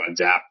to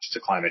adapt to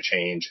climate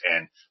change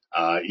and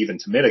even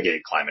to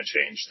mitigate climate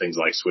change. Things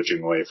like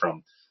switching away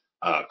from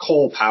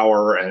coal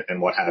power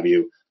and what have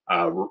you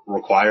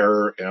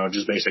require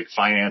just basic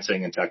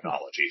financing and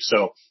technology.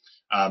 So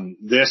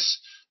the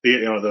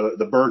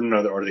burden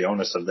or the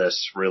onus of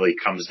this really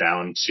comes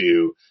down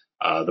to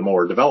the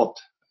more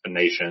developed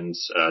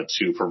nations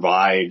to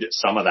provide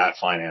some of that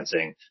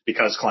financing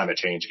because climate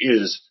change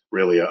is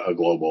really a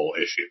global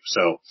issue.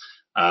 So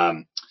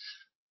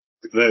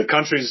the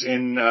countries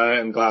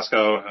in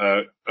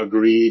Glasgow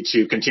agreed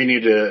to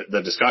continue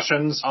the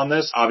discussions on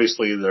this.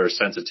 Obviously, there's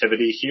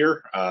sensitivity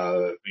here,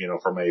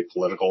 from a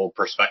political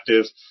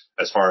perspective,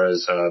 as far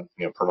as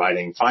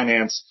providing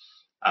finance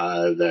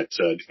that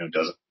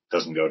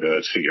doesn't go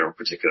to your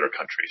particular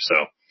country.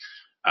 So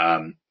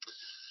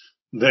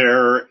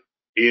there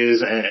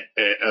is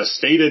a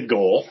stated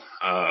goal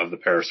of the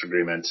Paris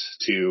Agreement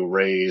to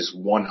raise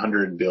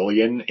 100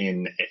 billion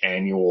in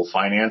annual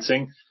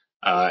financing,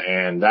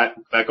 and that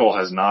goal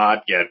has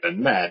not yet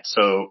been met.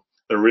 So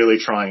they're really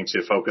trying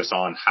to focus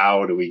on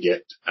how do we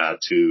get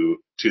to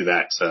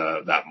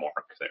that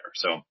mark there.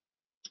 So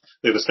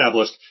they've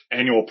established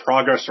annual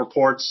progress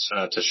reports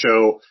to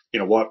show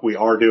what we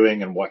are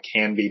doing and what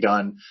can be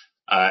done,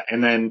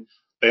 and then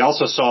they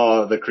also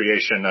saw the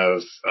creation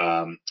of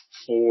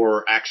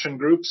 4 action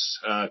groups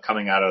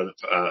coming out of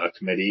a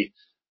committee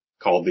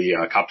called the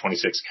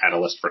COP26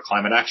 Catalyst for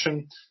Climate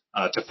Action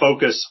to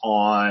focus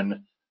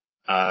on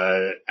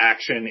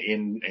action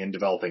in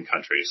developing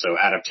countries. So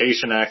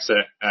adaptation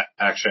action,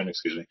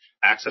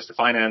 access to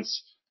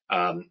finance,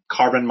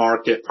 carbon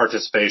market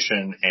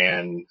participation,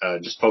 and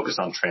just focus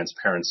on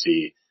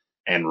transparency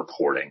and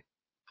reporting.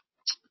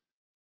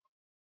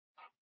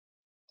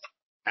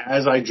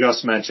 As I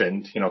just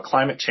mentioned,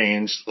 climate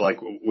change, like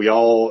we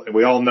all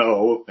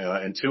know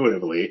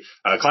intuitively,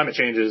 climate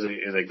change is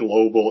a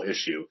global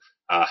issue.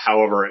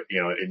 However,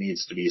 it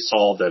needs to be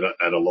solved at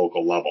a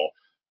local level.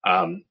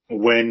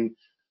 When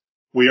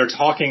we are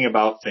talking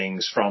about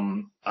things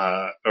from,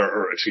 the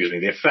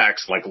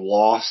effects like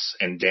loss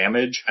and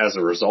damage as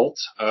a result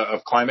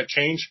of climate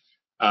change,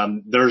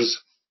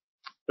 there's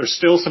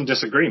still some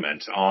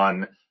disagreement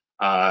on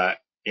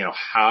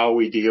how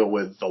we deal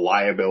with the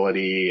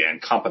liability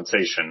and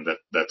compensation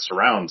that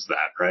surrounds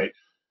that, right?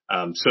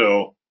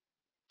 So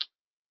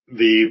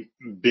the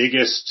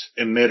biggest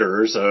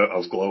emitters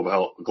of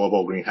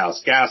global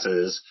greenhouse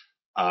gases,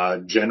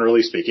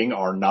 generally speaking,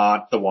 are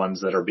not the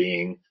ones that are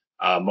being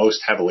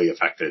most heavily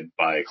affected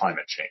by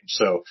climate change.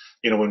 So,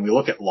 when we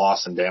look at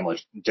loss and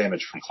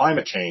damage from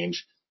climate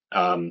change,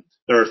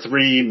 there are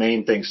 3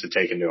 main things to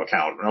take into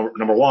account.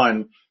 Number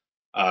one,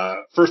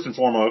 first and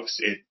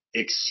foremost, it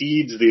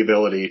exceeds the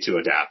ability to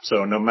adapt.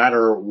 So no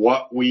matter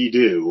what we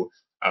do,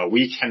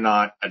 we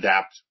cannot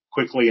adapt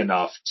quickly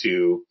enough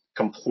to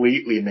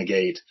completely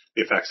negate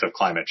the effects of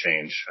climate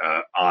change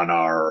on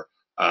our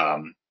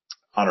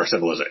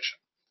civilization.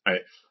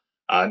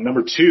 Right.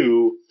 Number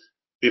 2,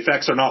 the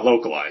effects are not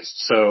localized.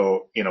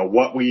 So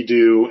what we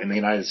do in the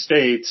United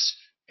States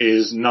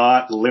is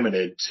not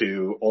limited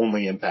to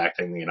only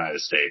impacting the United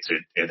States.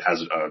 It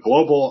has a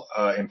global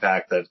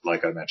impact that,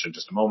 like I mentioned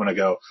just a moment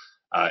ago,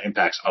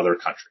 impacts other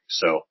countries.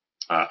 So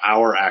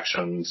our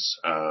actions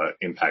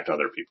impact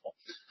other people.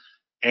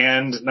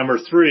 And number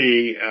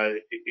 3,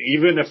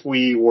 even if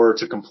we were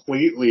to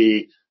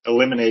completely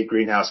eliminate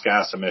greenhouse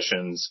gas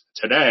emissions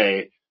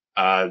today,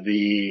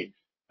 the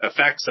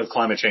effects of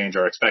climate change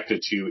are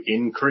expected to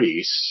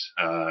increase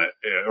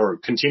or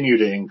continue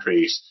to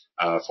increase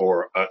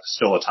for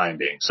still a time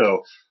being.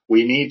 So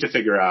we need to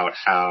figure out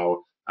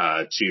how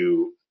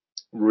to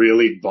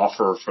really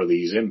buffer for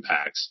these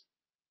impacts.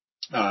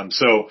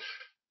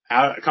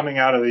 Coming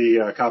out of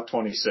the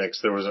COP26,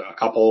 there was a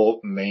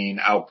couple main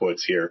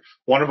outputs here.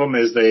 One of them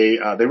is they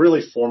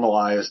really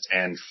formalized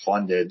and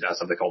funded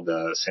something called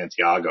the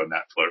Santiago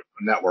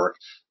Network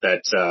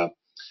that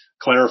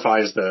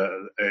clarifies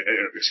the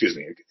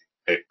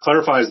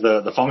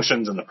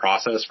functions and the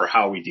process for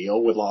how we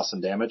deal with loss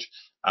and damage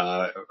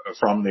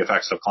from the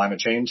effects of climate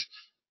change.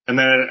 And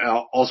then it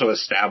also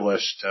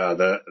established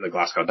the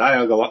Glasgow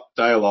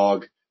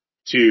Dialogue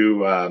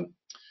to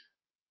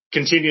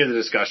continue the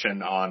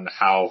discussion on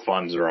how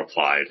funds are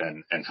applied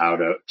and how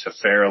to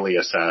fairly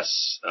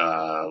assess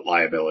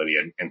liability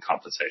and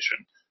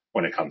compensation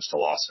when it comes to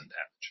loss and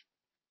damage.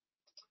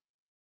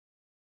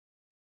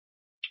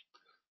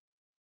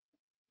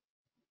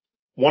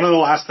 One of the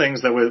last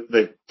things that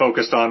they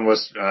focused on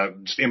was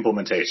just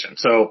implementation.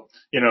 So,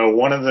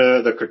 one of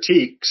the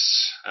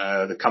critiques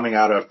that coming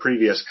out of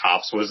previous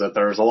COPs was that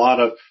there's a lot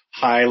of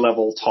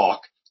high-level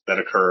talk that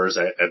occurs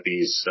at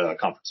these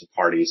conference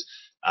parties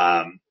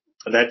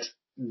that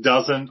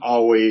doesn't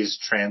always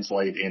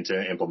translate into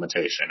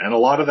implementation. And a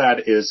lot of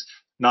that is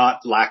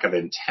not lack of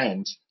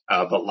intent,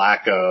 but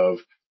lack of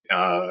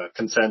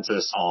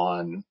consensus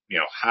on,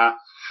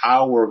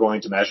 how we're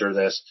going to measure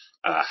this,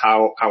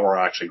 how we're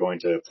actually going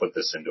to put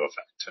this into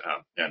effect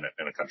in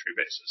a country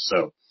basis.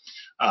 So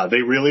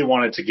they really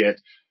wanted to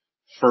get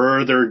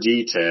further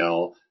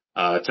detail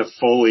to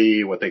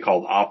fully what they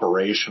called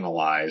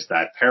operationalize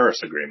that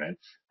Paris Agreement,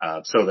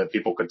 so that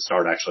people could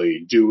start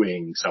actually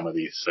doing some of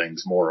these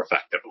things more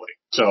effectively.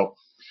 So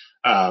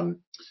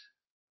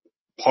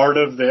part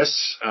of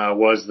this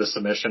was the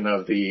submission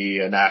of the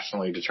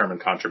nationally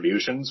determined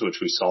contributions, which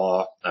we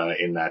saw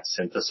in that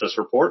synthesis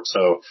report.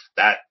 So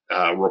that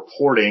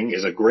reporting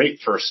is a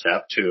great first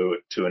step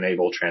to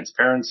enable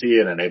transparency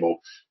and enable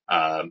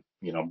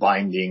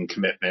binding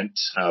commitment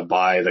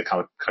by the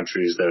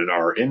countries that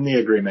are in the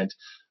agreement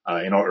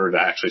in order to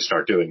actually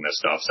start doing this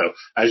stuff. So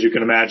as you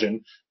can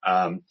imagine,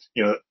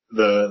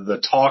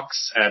 the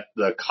talks at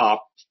the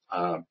COP,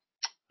 all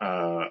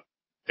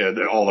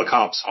the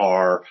COPs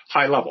are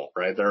high level,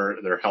 right?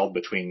 They're held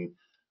between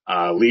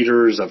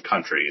leaders of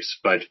countries,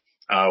 but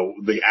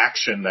the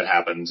action that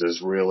happens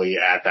is really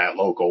at that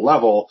local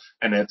level,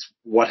 and it's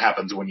what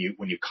happens when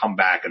you come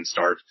back and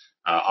start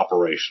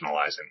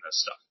operationalizing this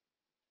stuff.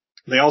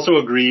 They also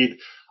agreed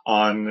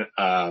on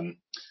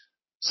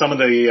some of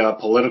the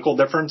political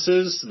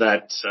differences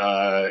that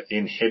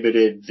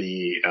inhibited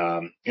the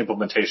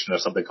implementation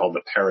of something called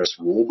the Paris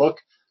Rulebook.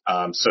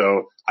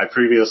 So I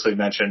previously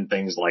mentioned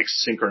things like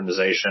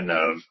synchronization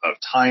of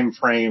time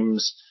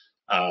frames.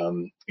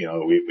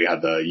 We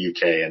had the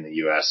UK and the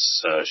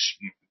US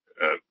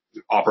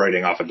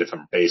operating off of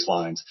different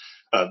baselines.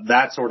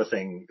 That sort of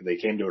thing, they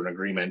came to an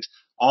agreement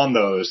on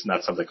those, and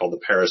that's something called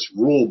the Paris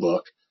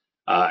Rulebook.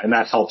 And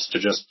that helps to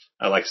just,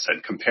 like I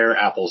said, compare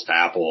apples to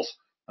apples,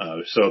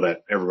 so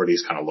that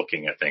everybody's kind of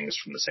looking at things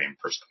from the same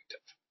perspective.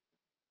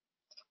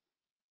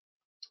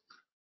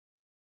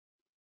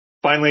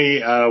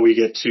 Finally, we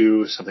get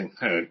to something,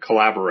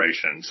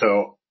 collaboration.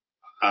 So,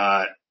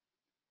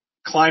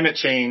 climate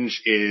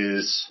change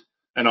is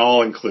an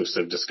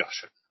all-inclusive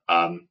discussion.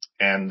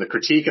 And the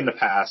critique in the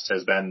past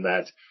has been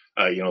that,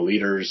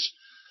 leaders,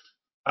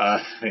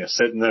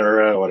 sit in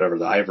their,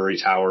 the ivory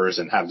towers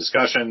and have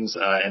discussions,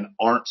 and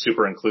aren't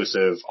super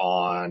inclusive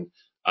on,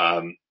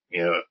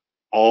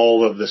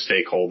 all of the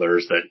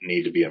stakeholders that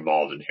need to be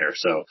involved in here.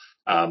 So,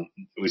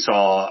 we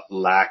saw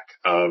lack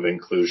of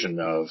inclusion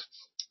of,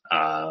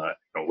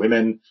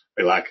 women.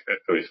 We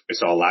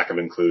saw a lack of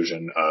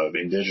inclusion of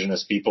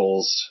indigenous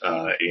peoples,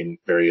 in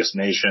various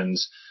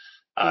nations.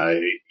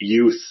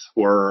 Youth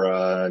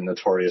were,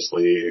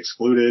 notoriously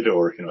excluded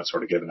or,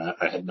 sort of given a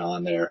head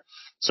nod there.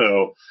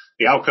 So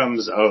the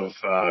outcomes of,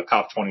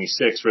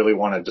 COP26 really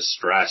wanted to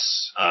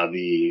stress,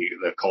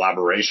 the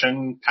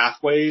collaboration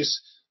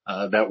pathways,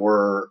 that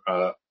were,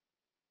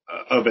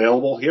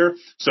 available here.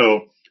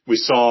 So we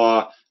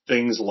saw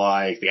things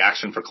like the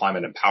Action for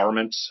Climate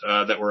Empowerment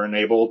that were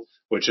enabled,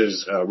 which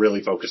is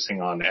really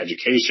focusing on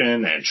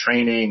education and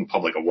training,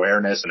 public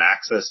awareness, and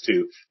access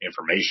to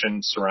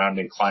information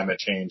surrounding climate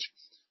change.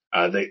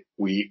 They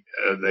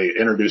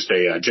introduced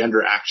a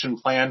gender action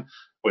plan,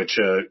 which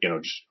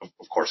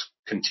of course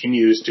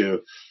continues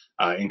to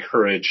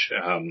encourage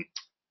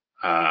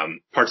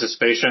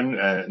participation,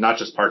 not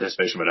just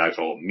participation, but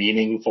actual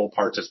meaningful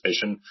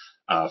participation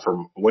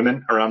from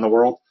women around the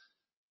world.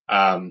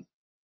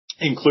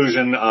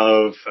 Inclusion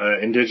of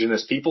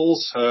indigenous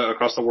peoples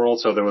across the world.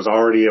 So there was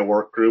already a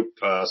work group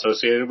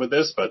associated with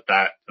this, but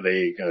that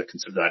they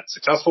considered that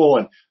successful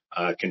and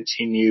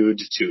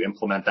continued to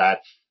implement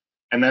that.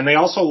 And then they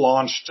also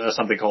launched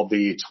something called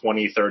the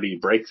 2030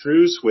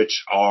 Breakthroughs,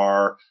 which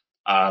are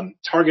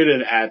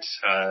targeted at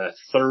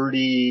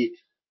 30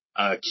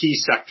 key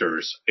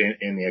sectors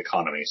in the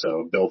economy.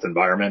 So built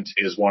environment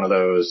is one of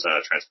those,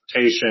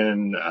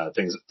 transportation,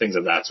 things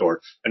of that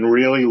sort, and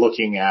really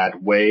looking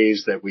at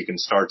ways that we can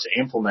start to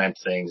implement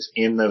things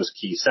in those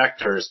key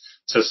sectors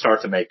to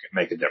start to make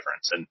a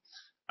difference. And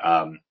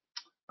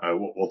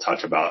we'll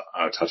touch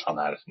on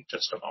that in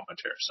just a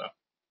moment here. So.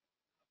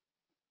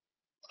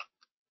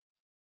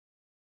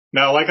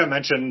 Now, like I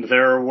mentioned,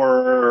 there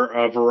were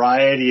a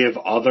variety of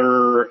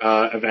other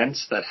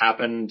events that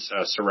happened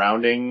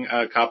surrounding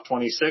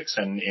COP26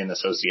 and in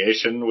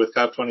association with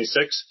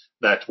COP26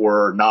 that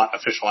were not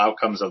official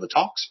outcomes of the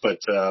talks,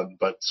 but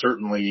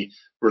certainly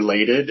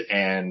related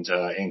and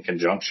in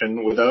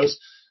conjunction with those.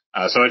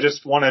 So I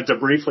just wanted to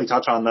briefly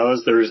touch on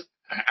those. There's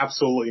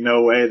absolutely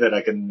no way that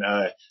I can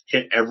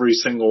hit every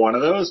single one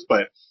of those,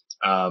 but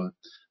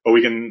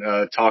we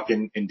can talk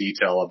in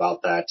detail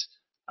about that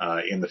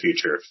in the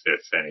future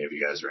if any of you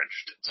guys are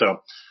interested.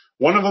 So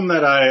one of them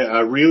that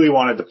I really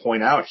wanted to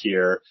point out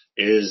here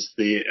is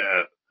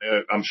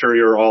I'm sure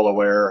you're all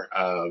aware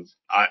of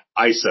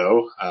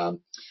ISO.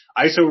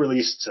 ISO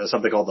released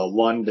something called the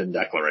London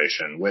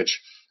Declaration,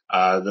 which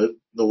the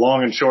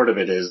long and short of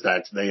it is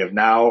that they have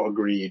now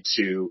agreed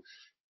to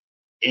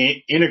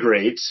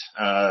integrate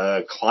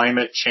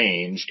climate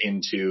change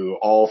into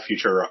all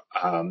future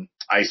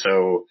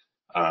ISO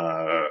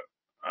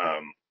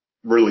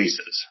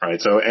releases, right?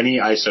 So any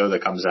ISO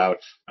that comes out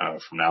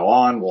from now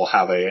on will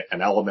have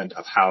an element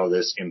of how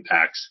this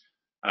impacts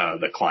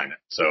the climate.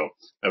 So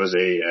that was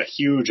a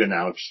huge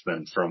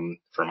announcement from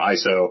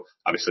ISO.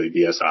 Obviously,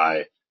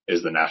 BSI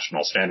is the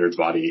national standards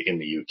body in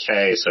the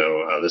UK,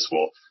 so this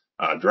will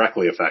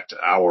directly affect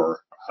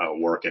our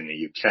work in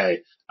the UK,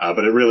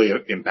 but it really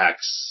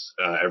impacts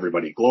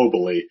everybody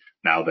globally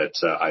now that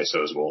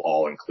ISOs will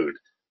all include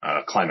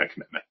climate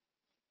commitment.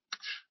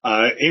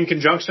 In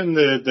conjunction,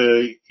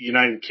 the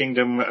United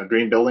Kingdom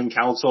Green Building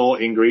Council,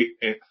 they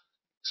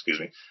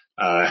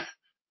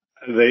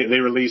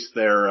released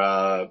their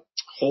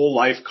whole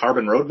life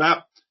carbon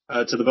roadmap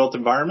to the built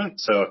environment.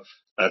 So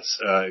that's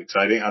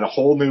exciting. And a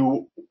whole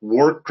new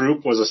work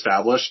group was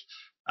established.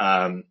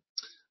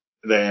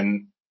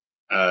 Then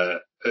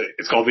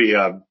it's called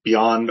the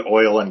Beyond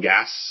Oil and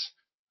Gas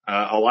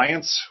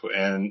Alliance,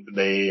 and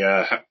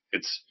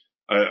it's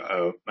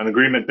an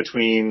agreement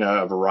between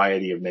a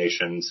variety of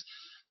nations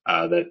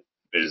that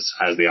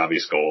has the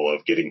obvious goal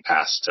of getting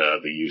past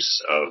the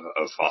use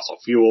of fossil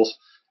fuels.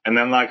 And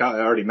then, like I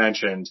already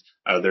mentioned,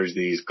 there's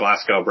these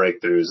Glasgow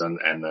breakthroughs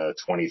and the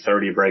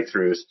 2030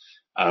 breakthroughs,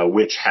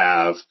 which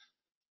have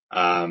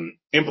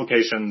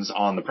implications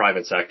on the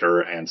private sector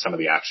and some of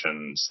the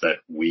actions that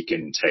we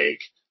can take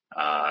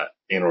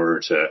in order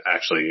to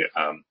actually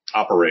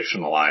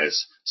operationalize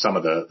some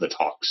of the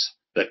talks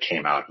that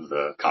came out of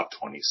the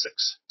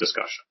COP26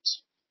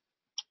 discussions.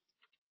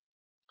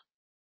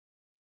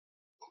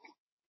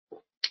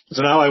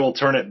 So now I will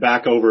turn it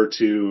back over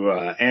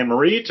to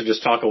Anne-Marie to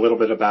just talk a little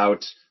bit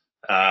about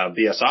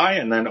BSI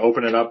and then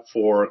open it up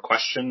for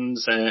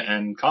questions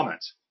and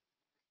comments.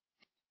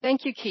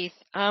 Thank you, Keith.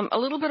 A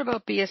little bit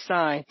about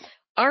BSI.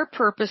 Our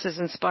purpose is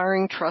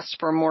inspiring trust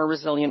for a more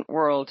resilient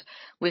world.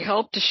 We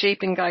help to shape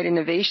and guide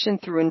innovation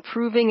through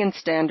improving and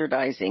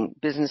standardizing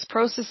business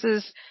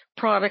processes,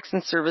 products,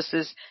 and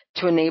services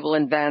to enable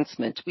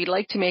advancement. We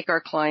like to make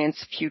our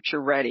clients future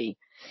ready.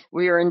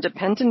 We are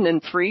independent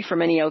and free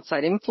from any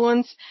outside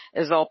influence,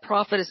 as all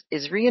profit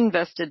is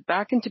reinvested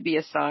back into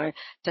BSI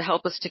to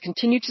help us to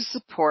continue to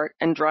support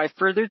and drive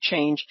further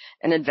change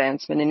and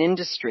advancement in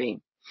industry.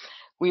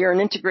 We are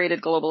an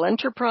integrated global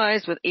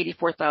enterprise with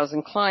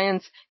 84,000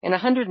 clients in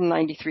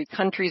 193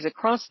 countries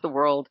across the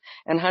world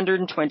and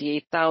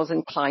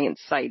 128,000 client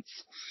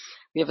sites.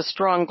 We have a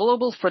strong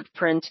global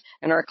footprint,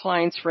 and our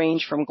clients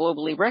range from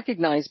globally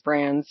recognized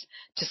brands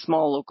to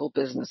small local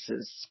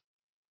businesses.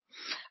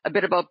 A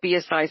bit about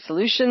BSI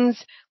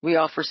Solutions. We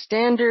offer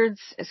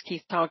standards, as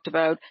Keith talked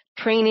about,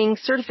 training,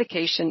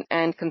 certification,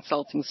 and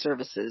consulting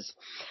services.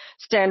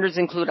 Standards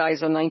include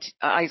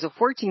ISO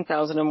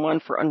 14001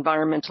 for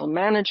environmental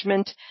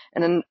management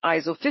and an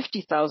ISO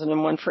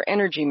 50001 for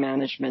energy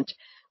management.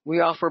 We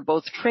offer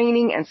both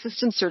training and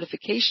system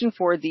certification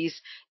for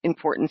these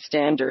important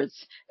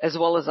standards, as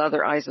well as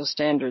other ISO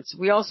standards.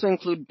 We also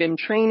include BIM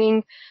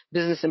training,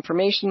 business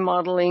information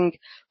modeling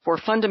for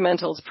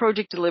fundamentals,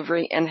 project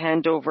delivery, and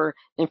handover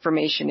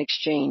information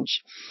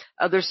exchange.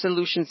 Other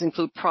solutions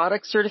include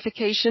product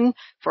certification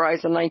for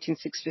ISO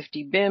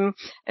 19650 BIM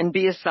and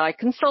BSI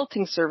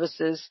consulting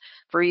services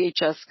for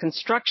EHS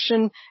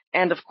construction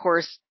and, of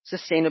course,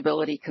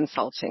 sustainability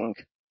consulting.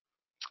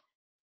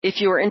 If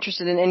you are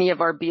interested in any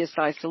of our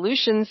BSI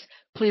solutions,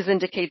 please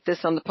indicate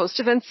this on the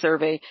post-event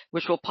survey,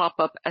 which will pop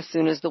up as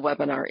soon as the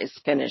webinar is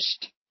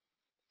finished.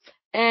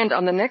 And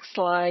on the next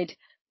slide,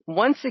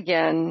 once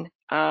again,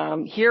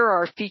 here are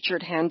our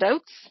featured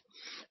handouts.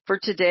 For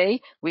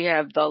today, we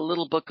have the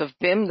little book of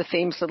BIM, the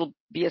famous little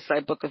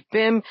BSI book of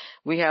BIM.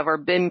 We have our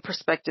BIM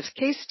perspectives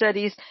case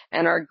studies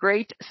and our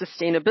great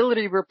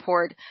sustainability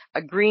report,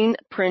 a green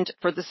print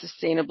for the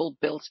sustainable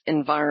built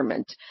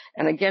environment.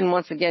 And again,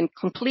 once again,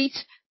 complete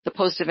the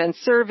post-event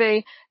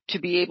survey to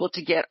be able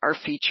to get our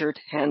featured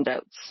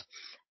handouts.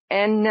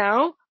 And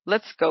now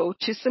let's go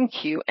to some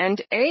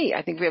Q&A.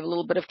 I think we have a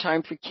little bit of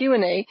time for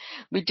Q&A.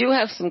 We do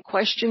have some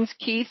questions,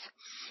 Keith.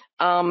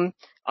 I'll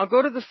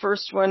go to the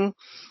first one.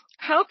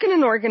 How can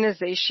an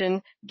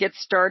organization get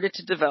started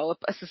to develop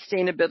a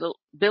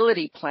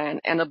sustainability plan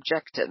and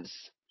objectives?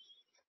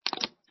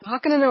 How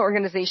can an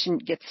organization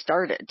get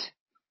started?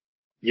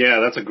 Yeah,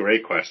 that's a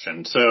great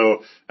question.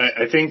 So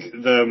I think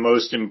the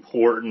most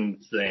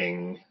important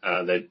thing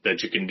that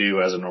you can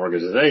do as an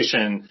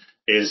organization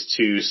is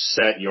to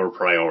set your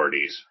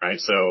priorities, right?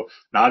 So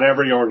not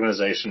every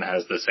organization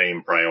has the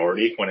same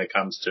priority when it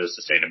comes to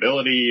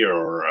sustainability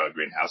or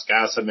greenhouse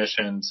gas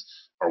emissions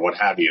or what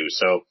have you.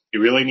 So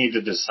you really need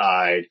to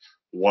decide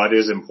what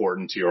is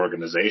important to your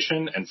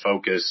organization and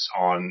focus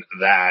on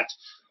that.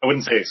 I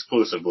wouldn't say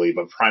exclusively,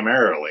 but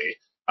primarily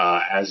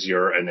as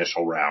your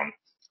initial round.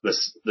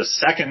 The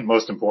second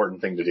most important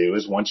thing to do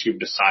is once you've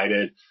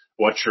decided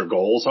what your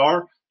goals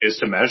are, is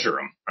to measure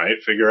them, right?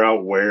 Figure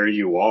out where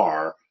you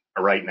are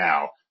right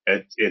now.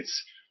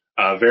 It's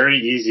very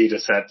easy to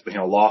set,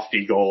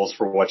 lofty goals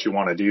for what you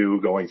want to do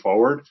going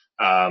forward.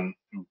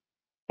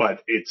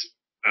 But it's,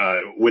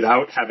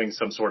 without having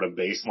some sort of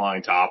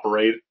baseline to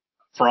operate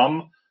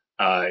from,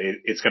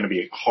 it's going to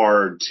be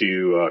hard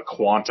to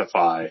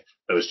quantify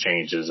those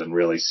changes and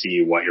really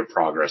see what your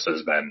progress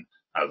has been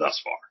thus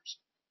far.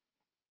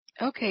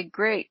 Okay,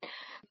 great.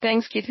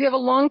 Thanks, Keith. We have a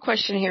long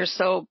question here,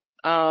 so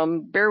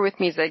bear with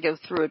me as I go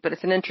through it, but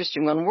it's an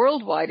interesting one.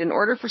 Worldwide, in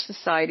order for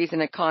societies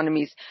and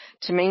economies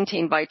to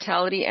maintain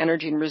vitality,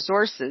 energy, and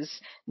resources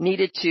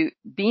needed to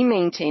be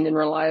maintained in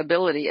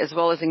reliability, as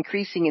well as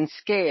increasing in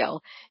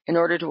scale in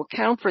order to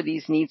account for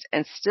these needs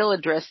and still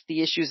address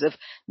the issues of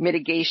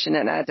mitigation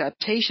and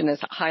adaptation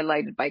as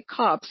highlighted by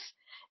COPs,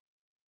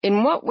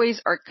 in what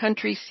ways are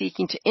countries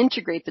seeking to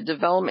integrate the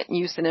development,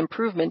 use, and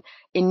improvement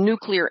in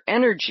nuclear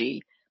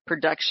energy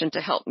production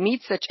to help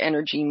meet such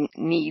energy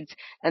needs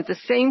and at the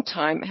same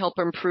time help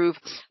improve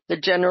the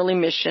general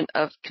emission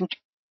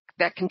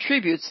that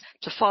contributes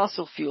to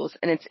fossil fuels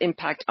and its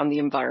impact on the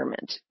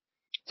environment?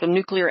 So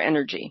nuclear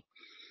energy.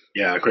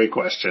 Yeah, great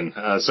question.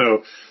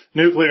 So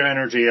nuclear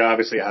energy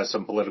obviously has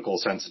some political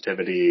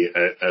sensitivity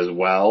as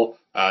well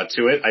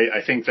to it.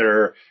 I think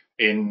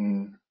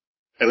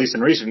at least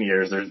in recent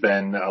years, there's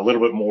been a little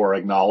bit more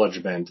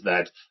acknowledgement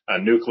that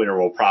nuclear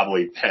will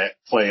probably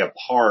play a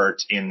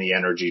part in the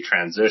energy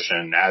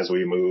transition as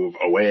we move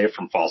away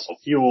from fossil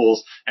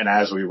fuels and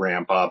as we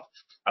ramp up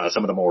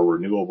some of the more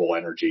renewable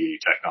energy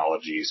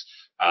technologies.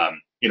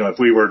 If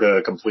we were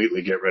to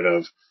completely get rid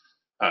of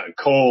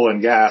coal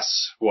and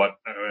gas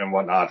and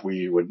whatnot,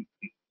 we would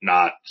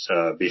not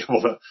be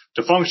able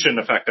to function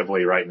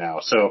effectively right now.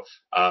 So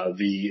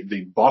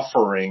the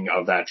buffering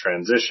of that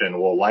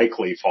transition will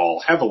likely fall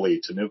heavily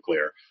to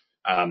nuclear.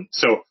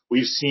 So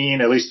we've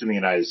seen, at least in the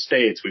United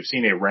States, we've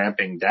seen a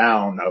ramping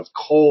down of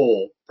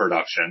coal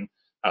production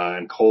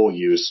and coal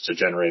use to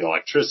generate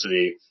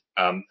electricity,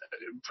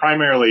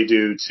 primarily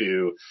due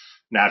to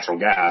natural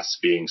gas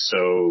being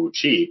so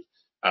cheap.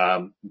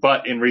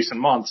 But in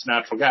recent months,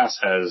 natural gas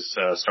has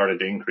started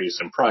to increase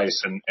in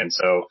price, and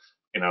so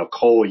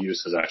coal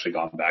use has actually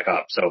gone back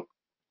up. So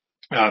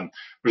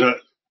there's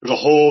a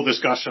whole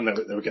discussion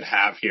that we could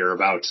have here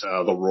about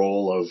the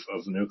role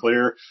of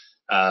nuclear,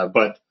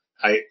 but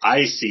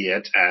I see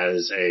it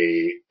as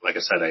like I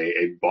said,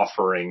 a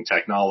buffering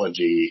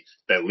technology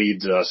that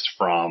leads us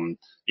from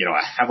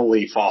a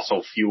heavily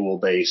fossil fuel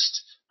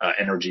based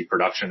energy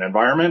production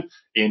environment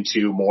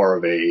into more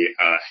of a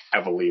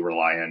heavily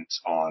reliant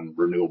on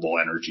renewable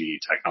energy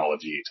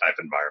technology type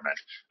environment,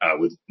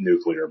 with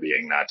nuclear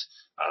being that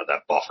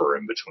buffer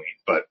in between.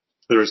 But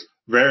there's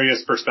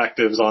various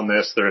perspectives on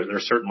this.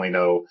 There's certainly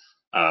no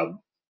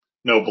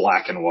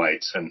black and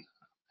white, and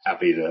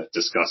happy to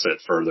discuss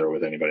it further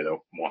with anybody that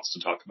wants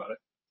to talk about it.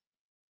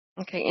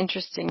 Okay,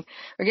 interesting.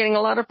 We're getting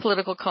a lot of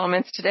political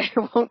comments today.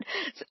 I won't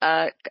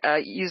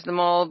use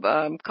them all,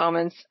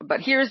 comments, but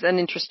here's an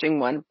interesting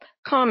one.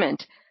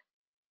 Comment: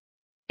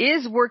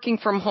 is working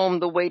from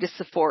home the way to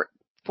support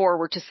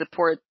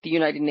the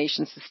United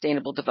Nations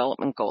Sustainable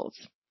Development Goals?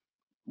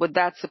 Would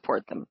that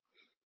support them?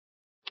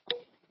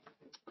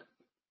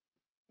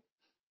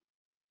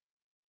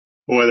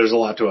 Boy, there's a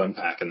lot to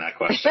unpack in that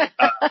question.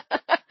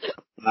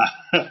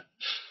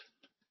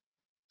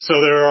 So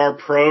there are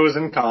pros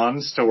and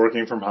cons to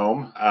working from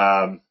home.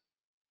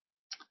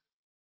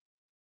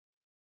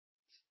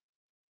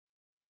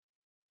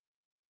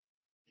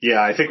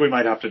 Yeah, I think we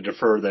might have to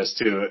defer this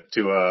to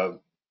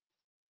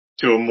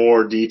a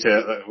more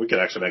detail. We could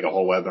actually make a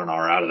whole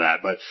webinar out of that.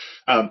 But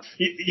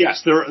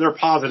yes, there are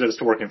positives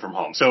to working from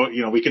home. So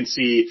we can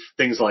see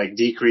things like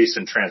decrease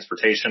in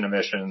transportation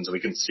emissions.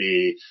 We can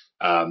see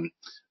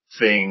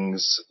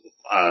things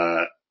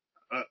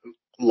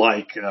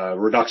like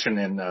reduction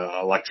in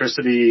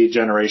electricity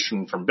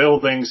generation from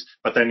buildings,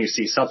 but then you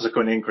see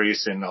subsequent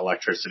increase in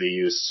electricity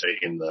use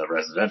in the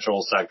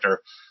residential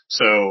sector.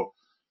 So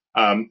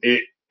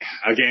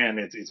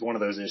it's one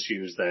of those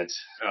issues that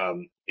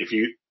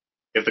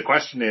if the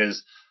question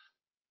is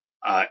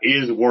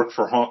work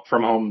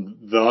from home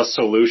the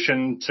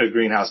solution to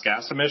greenhouse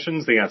gas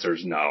emissions, the answer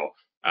is no.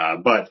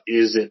 But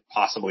is it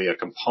possibly a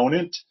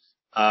component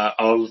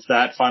of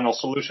that final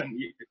solution?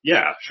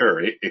 Yeah,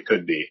 sure, it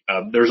could be.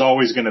 There's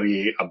always going to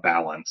be a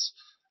balance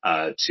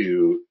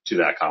to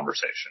that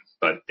conversation.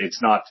 But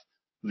it's not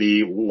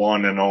the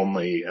one and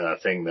only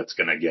thing that's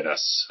going to get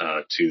us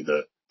to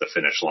the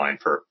finish line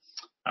for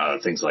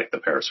things like the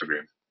Paris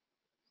Agreement.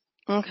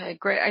 Okay,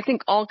 great. I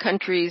think all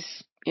countries,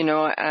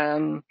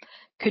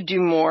 could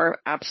do more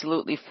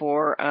absolutely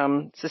for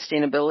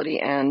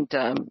sustainability and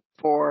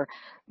for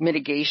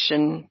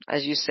mitigation,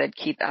 as you said,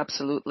 Keith,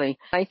 absolutely.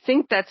 I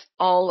think that's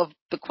all of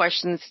the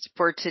questions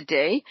for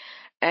today.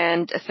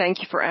 And thank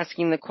you for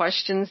asking the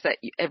questions that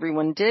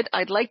everyone did.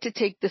 I'd like to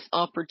take this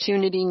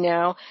opportunity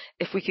now,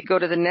 if we could go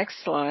to the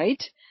next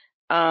slide,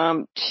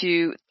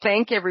 to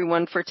thank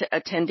everyone for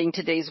attending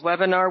today's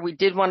webinar. We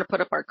did want to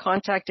put up our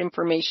contact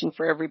information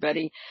for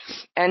everybody.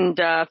 And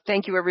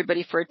thank you,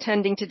 everybody, for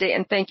attending today.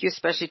 And thank you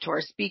especially to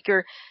our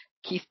speaker,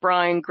 Keith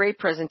Bryan. Great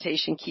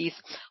presentation, Keith.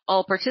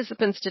 All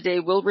participants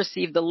today will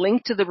receive the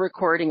link to the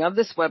recording of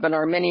this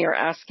webinar. Many are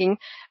asking,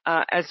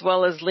 as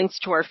well as links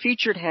to our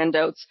featured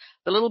handouts,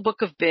 the Little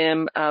Book of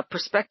BIM,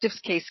 Perspectives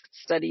case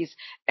studies,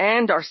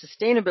 and our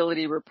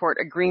sustainability report,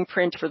 a green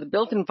print for the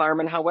built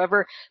environment.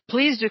 However,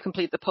 please do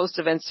complete the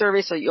post-event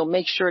survey so you'll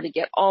make sure to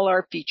get all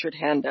our featured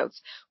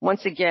handouts.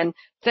 Once again,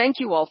 thank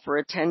you all for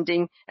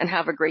attending and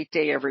have a great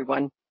day,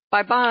 everyone.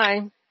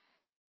 Bye-bye.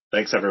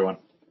 Thanks, everyone.